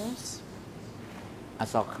 Réponse. អ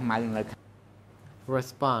ក្សរខ្មៅនៅ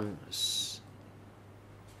Response: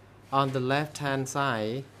 on the left hand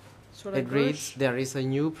side, Sur la it reads gauche, there is a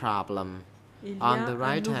new problem. il y On a the un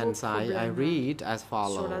right nouveau hand side, I problème. read as Sur la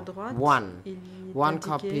follows: droite, 1. il est One indiqué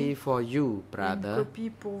copy for you, une brother. copie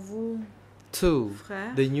pour vous, 2.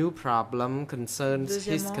 frère. The new problem concerns his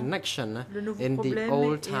Deuxièmement, connection Le nouveau in the problème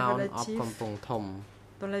old est town of relatif Kampong Thom.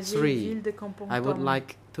 dans la 3. vieille ville de Kampong I would Thom. like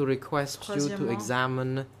to request you to Troisièmement,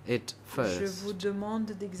 examine it Je first. vous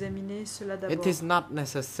demande d'examiner cela It d'abord. is not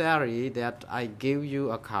necessary that I give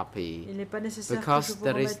you a copy Il n'est pas nécessaire que je because vous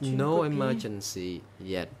there is remette une no copie, emergency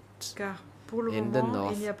yet car pour le in the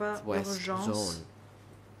moment, il n'y a pas northwest d'urgence zone.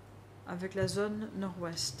 avec la zone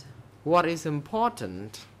nord-ouest. What is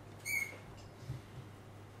important,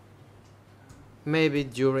 maybe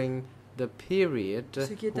during the period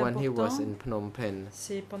Ce qui est when he was important, in Phnom Penh,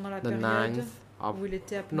 C'est pendant la the période 9th of où il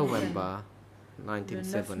était à Phnom Penh, November le 9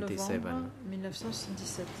 1977. novembre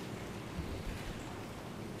 1977.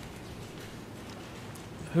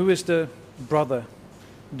 Who is the brother,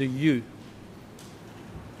 the you?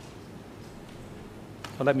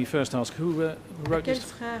 Well, let me first ask, who À wrote quel this?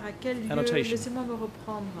 frère, à quel lieu? Annotation. Laissez-moi me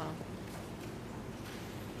reprendre.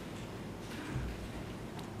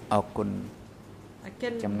 អរគុណ À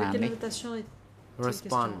quelle, Chấm de Nam quelle đi. notation est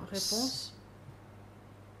Response. Réponse.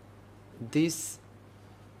 This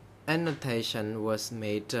annotation was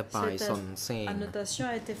made by Cette Son Sen. Annotation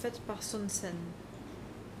a été faite par Son Sen.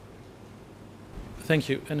 Thank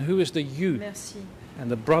you. And who is the you Merci. and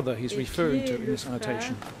the brother he's Et referring qui to est in le this frère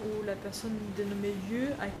annotation? ou la personne dénommée Yu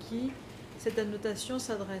à qui cette annotation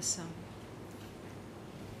s'adresse?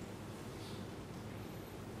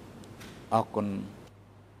 អរគុណ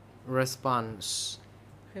Response.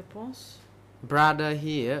 Réponse. Brother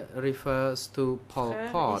here refers to Pol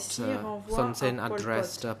Frère Pot. ici renvoie Son Sen à Pol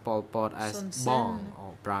addressed Pot. Pol Pot as Son Sen Bong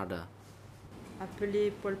or brother. Appelé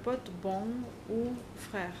Pol Pot Bong ou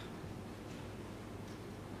frère.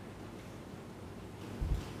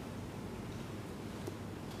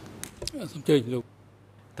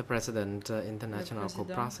 The President, International président.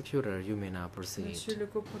 Co-Prosecutor, you may now proceed. Monsieur le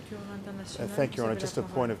co-procureur international. Thank you, vous Your Honour. avez Just la a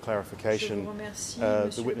parole. point of Je clarification. vous remercie, The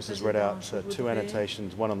Monsieur le witness has read out Président. Je two voudrais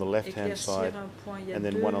annotations, one on the left-hand éclaircir side un point. Il y a and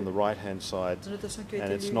then deux one on the right-hand side, annotations qui ont and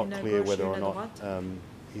été it's lues, not une à clear gauche whether et or une à not droite.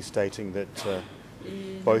 he's stating that Et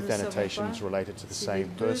nous both ne savons annotations pas related to the si les same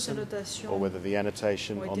deux person, annotations or whether the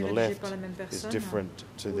annotation ont on été the rédigées left par la même is personne, different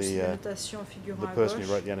to ou si the l'annotation figurant à person who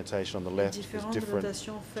gauche wrote the annotation on the est left is différente de different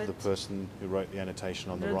l'annotation to the faite person who wrote the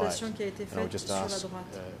annotation on de the right. l'annotation qui a été And I would faite just sur la ask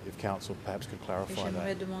droite. if counsel perhaps could Et clarify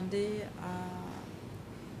j'aimerais that. demander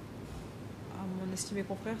à mon estimé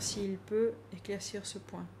confrère s'il peut éclaircir ce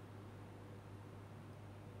point.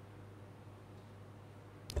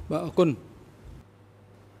 បាទអរគុណ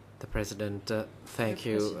The President, thank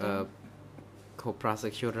Le you, Président.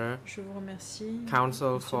 Co-Prosecutor. Je vous remercie.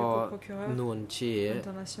 Counsel Monsieur le for co-procureur Nuon Chie.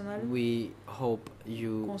 international, We hope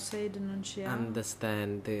you Conseil de Nunchia.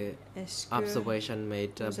 understand the Est-ce que observation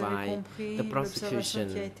made vous avez by compris the l'observation prosecution,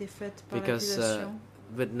 qui a été faite par because l'accusation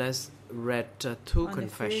witness read two En effet, le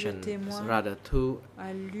confessions, témoin rather two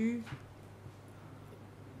a lu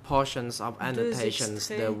portions of deux annotations,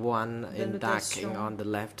 the extraits one in darking d'annotation, on the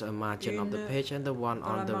left margin of the une page and the one dans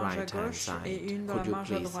on la the marge à right hand gauche et side. une dans Could la you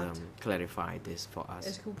marge à please droite. clarify this for us?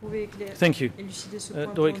 Est-ce que vous pouvez Thank you. élucider ce point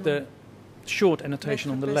pour Doik, nous? the short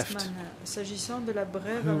annotation on Maître the left, Pessman, s'agissant de la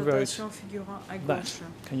brève Who wrote annotation figurant à that? gauche,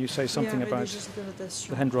 Can you say qui a something about rédigé cette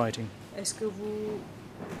annotation? the handwriting? Est-ce que vous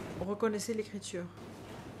reconnaissez l'écriture?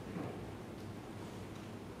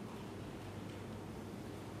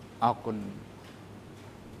 អរគុណ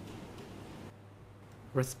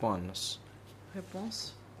Response. Réponse.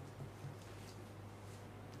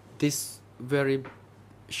 This very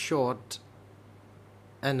short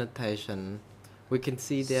annotation, we can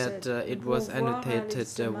see that it Nous was pouvons voir à annotated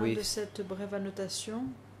l'examen de with cette brève annotation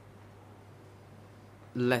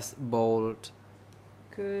less bold.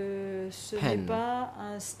 que ce Pen. n'est pas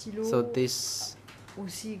un stylo So this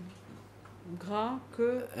aussi gras que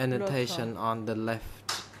annotation l'autre. on the left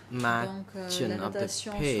Donc, margin of the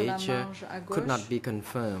l'annotation sur la page marge à could not gauche, be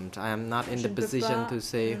confirmed. I am not in je the ne peux position pas- to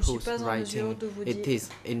say je ne suis who's pas en writing mesure de vous it dire is.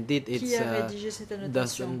 Indeed, qui it's a rédigé cette annotation.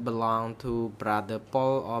 doesn't belong to Brother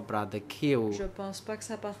Paul or Brother Q. Je ne pense pas que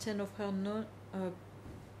ça appartienne aux frères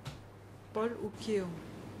Paul ou Kyo.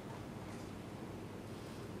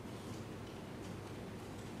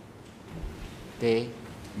ទេ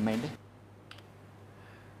មែនទេ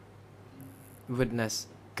Witness Le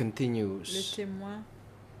continues. témoin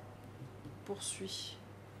poursuit.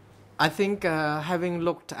 I think having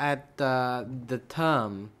looked at the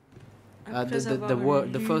term, Après avoir the word,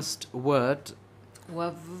 the lu first word, ou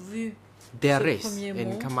avoir vu there ce is premier in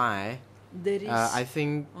mot, Khmer, Deris I think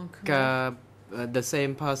en khmer, the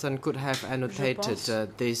same person could have annotated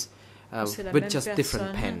pense this c'est la with même just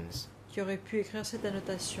different personne pens. qui aurait pu écrire cette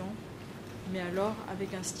annotation, mais alors avec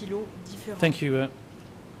un stylo différent. Thank you,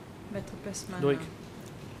 Maître Pessman. Doik.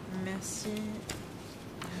 Merci.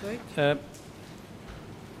 Doik.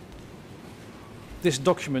 This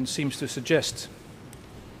document seems to suggest,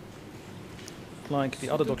 like the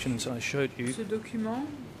other documents I showed you, Ce document,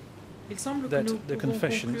 il semble que that nous the pouvons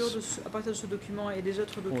confessions, conclure à partir de ce document et des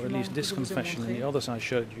autres or at documents least que this je vous ai confession and the montrés, others I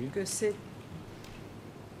showed you, que cet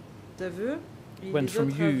aveu et Went les from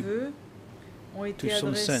autres you aveux ont été to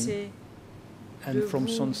Son Sen adressés and de from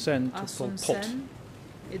vous Son Sen à to Son Pol Pot. Sen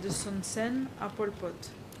et de Son Sen à Pol Pot.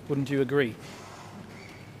 Wouldn't you agree?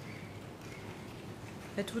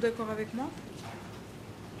 Êtes-vous d'accord avec moi?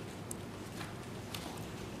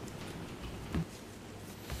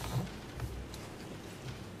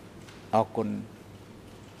អរគុណ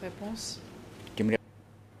Réponse. ជំរាប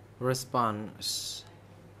Response.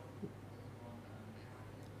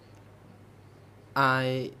 I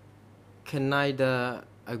can neither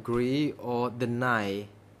agree or deny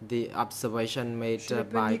the observation made Je ne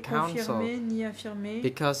peux by ni counsel confirmer ni affirmer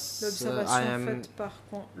because I l'observation am faite par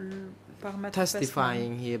Maître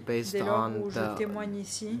testifying Pessman. here based Dès lors on où je témoigne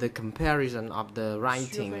ici the comparison of the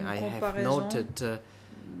writing. une I have comparaison noted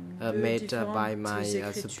made by différentes my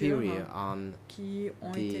écritures superior on qui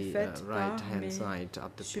ont été the faites par right-hand mes side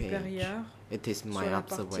of the page. supérieurs It is sur my la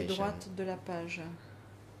partie observation. droite de la page.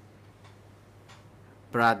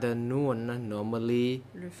 Brother Noon normally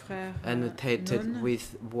Le frère annotated Nun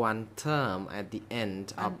with one term at the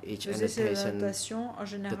end of each faisait ses annotation. annotations en The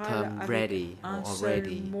général term avec ready un or seul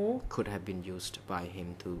already mot could have been used by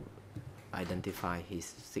him to identify his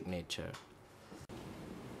signature.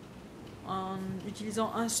 en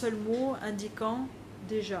utilisant un seul mot indiquant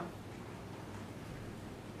déjà.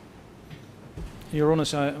 Your Honour,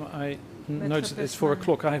 I note that it's 4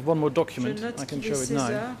 o'clock. I have one more Je document. note I can qu'il est show it 16 now.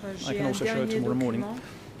 heures. I J'ai can un also show it dernier tomorrow morning. document.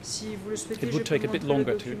 Si vous le souhaitez, It je would take peux a bit montrer le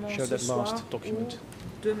longer to document show ce that soir last document.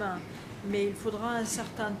 ou demain. Mais il faudra un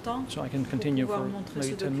certain temps So I can pour continue pouvoir for montrer ce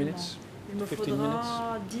maybe 10 document. minutes. Il me 15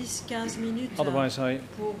 faudra 10-15 minutes Otherwise, I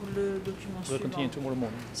pour le document will suivant. continue tomorrow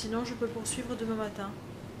morning. Sinon, je peux poursuivre demain matin.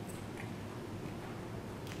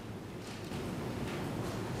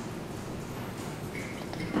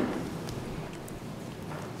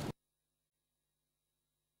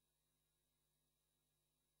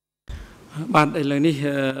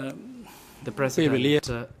 The President,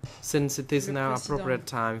 since it is now appropriate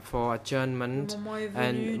time for adjournment Le moment est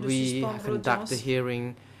venu and de we suspendre conduct the l'audience.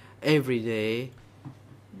 hearing every day,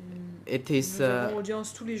 it is Nous avons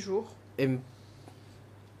audience tous les jours. it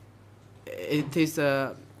is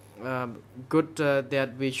good that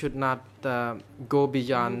we should not go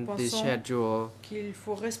beyond Nous the pensons schedule. Qu'il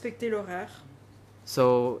faut respecter l'horaire.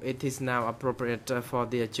 So it is now appropriate for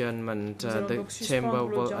the adjournment. Nous allons The donc chamber suspendre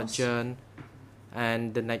will l'audience. adjourn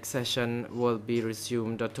and the next session will be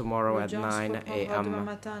resumed tomorrow at L'audience 9 reprendra demain a.m.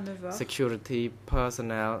 matin à 9 h. Security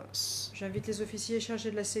personnel, J'invite les officiers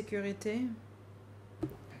chargés de la sécurité.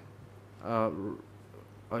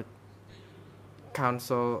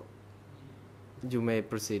 Council, you may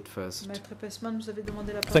proceed first. Maître Pessman, vous avez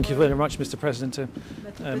demandé la parole. Thank you very much, Mr. President.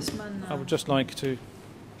 Maître Um, Pessman, I would just like to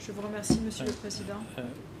je vous remercie, Monsieur le Président.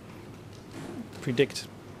 predict,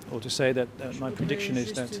 or to say that Je my voudrais prediction is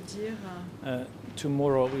juste that dire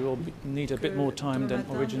tomorrow we will need a que bit more time demain than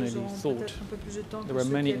matin, originally nous aurons thought. peut-être un peu plus de temps There que were ce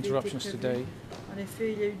qui many avait été interruptions prévu. today En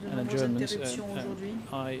effet, il y a eu de and nombreuses adjournments. interruptions aujourd'hui.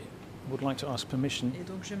 I would like to ask permission Et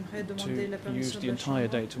donc j'aimerais demander la to permission use de the la entire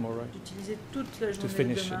day Chambre tomorrow d'utiliser toute la to journée de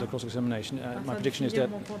finish demain the cross-examination. My afin de prediction is finir that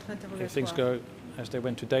mon if things contre-interrogatoire. go as they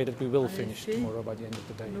went today, that we will En finish effet, tomorrow by the end of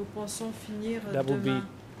the day. Nous pensons finir That will demain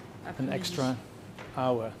An après-midi. extra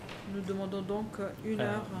hour Nous demandons donc une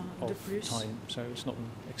heure de of plus. time, so it's not an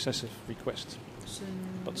excessive request.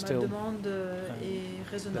 But Ma still, demande est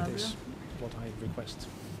That raisonnable. is what I request.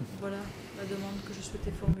 Voilà la demande que je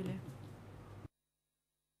souhaitais formuler.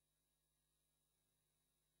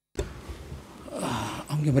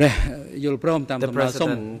 The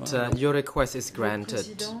President, your request is Monsieur le granted.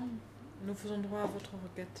 Président, nous faisons droit à votre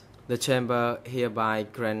requête. The chamber hereby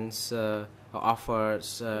grants or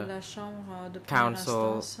offers La Chambre de première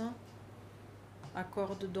Council instance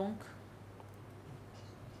accorde donc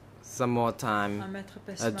some more à time Maître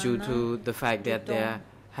due Pessman to the fact that du there temps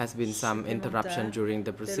has been some interruption supplémentaire, during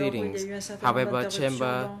the dès lors où il y proceedings. a eu un certain nombre However, d'interruptions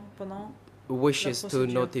chamber pendant wishes to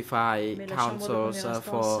procédure. notify Mais la Chambre de councils première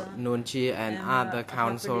for instance Nunchi and aime other rappeler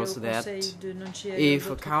councils au that Conseil de Nunchi et if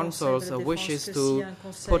aux autres councils conseils de la wishes défense que to si un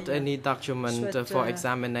conseil put any document souhaite, for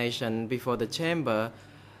examination before the chamber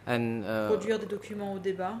and produire des documents au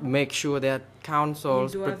débat, make sure that ils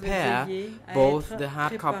councils doivent prepare veiller à both être the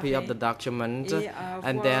hard copy of the document et à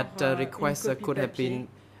and avoir that une requests copie could have papier, been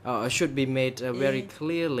should be made very et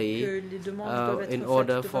clearly que les demandes doivent être in faites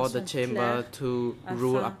order de for the façon chamber claire to afin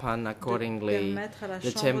rule upon de accordingly. permettre à la The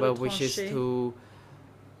Chambre chamber de wishes trancher. to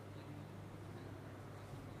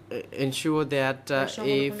ensure that La Chambre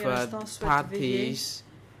de if première instance souhaite parties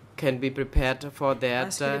can be prepared for à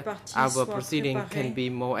that, ce que les parties our soient proceeding préparées can be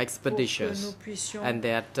more pour que expeditious, nous puissions and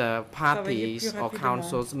that travailler parties plus or rapidement.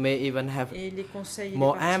 councils may even have Et les conseils et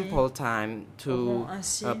more les parties ample time to auront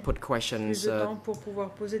ainsi put plus questions de temps pour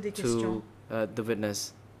pouvoir poser des questions. to the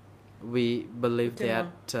witness. We believe Au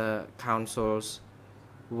témoin. that councils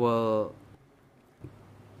will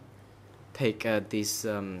take this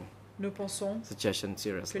Nous pensons suggestion que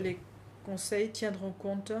seriously. les conseils tiendront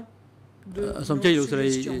compte de nos សូមជ័យលោកស្រី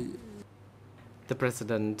suggestions. The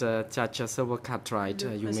President, Chacha Silvacartwright,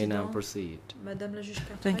 Le you may now Président. proceed. Madame la juge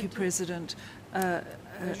Thank you, Cartwright. President.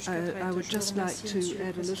 Cartwright, I would je vous just like remercie, to Monsieur le add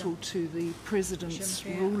a Président. little to the President's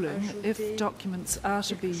J'aimerais ruling. If ajouter documents are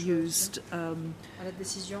to be quelque chose. used À la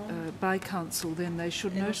décision, by Council, then they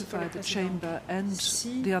should Et non, c'est pas notify le the Président. Chamber and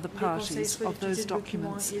si the other les conseils parties souhaitent of those utiliser le document,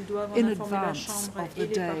 documents ils doivent en in informer la advance Chambre of et the les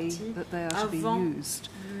day parties that they are to be avant used.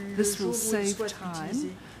 le This jour will où ils save souhaitent time l'utiliser.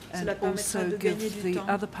 Cela and permettra also de gagner give du the temps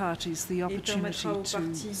other parties the et opportunity permettra aux to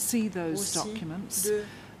parties see those aussi documents de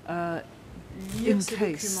in lire ces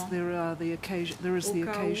case documents there is au the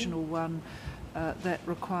cas où occasional one that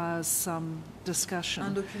requires some discussion.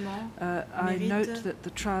 un document I mérite note that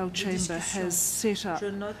the trial des chamber discussions. has set up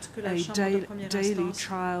Je note que la a Chambre de première daily instance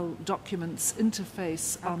trial documents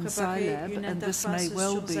interface a on préparé Xylab, une and this may interface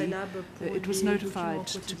well sur be. Xylab pour It was les notified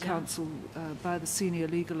documents to quotidiens. Council by the senior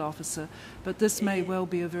legal officer, but this may Et well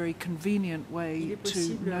be a very convenient il way est to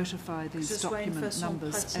possible notify que these ce soit une document façon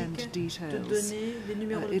numbers and pratique de details. donner les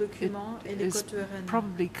numéros de It documents et les is codes ERN.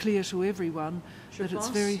 probably clear to everyone Je that it's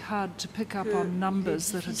pense very hard to pick up que on il numbers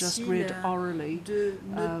est that are just difficile read orally de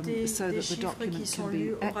noter so des that the chiffres qui document sont can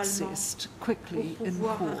lus be oralement accessed quickly pour in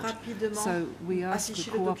pouvoir court. rapidement So we ask the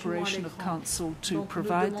afficher le document à cooperation of l'écran. Council to Donc nous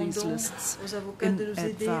provide these demandons lists aux avocats in de nous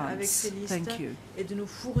aider avec advance. ces listes Thank you. et de nous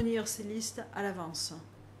fournir ces listes à l'avance.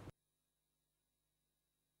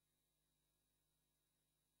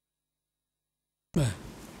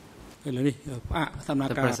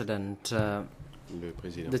 The President, Le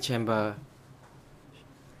président. the chamber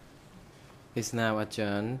is now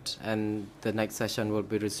adjourned and the next session will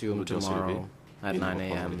be resumed L'audience est tomorrow levée. at Et nous 9 reprendrons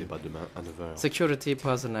le a.m. débat demain à 9h. Security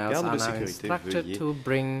personnel Garde are de now sécurité, instructed veuillez to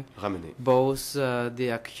bring Ramener both the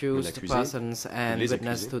accused l'accusé, persons and les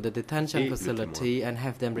witness accusés to the detention et le facility and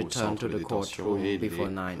have them au return centre to de the détention courtroom et before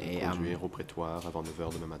les 9 a.m. conduire au prétoire avant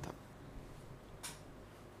 9h demain matin.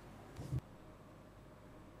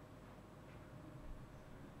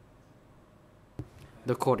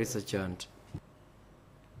 The court is adjourned.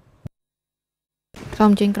 សូ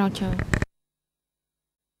មអញ្ជើញក្រោកឈរ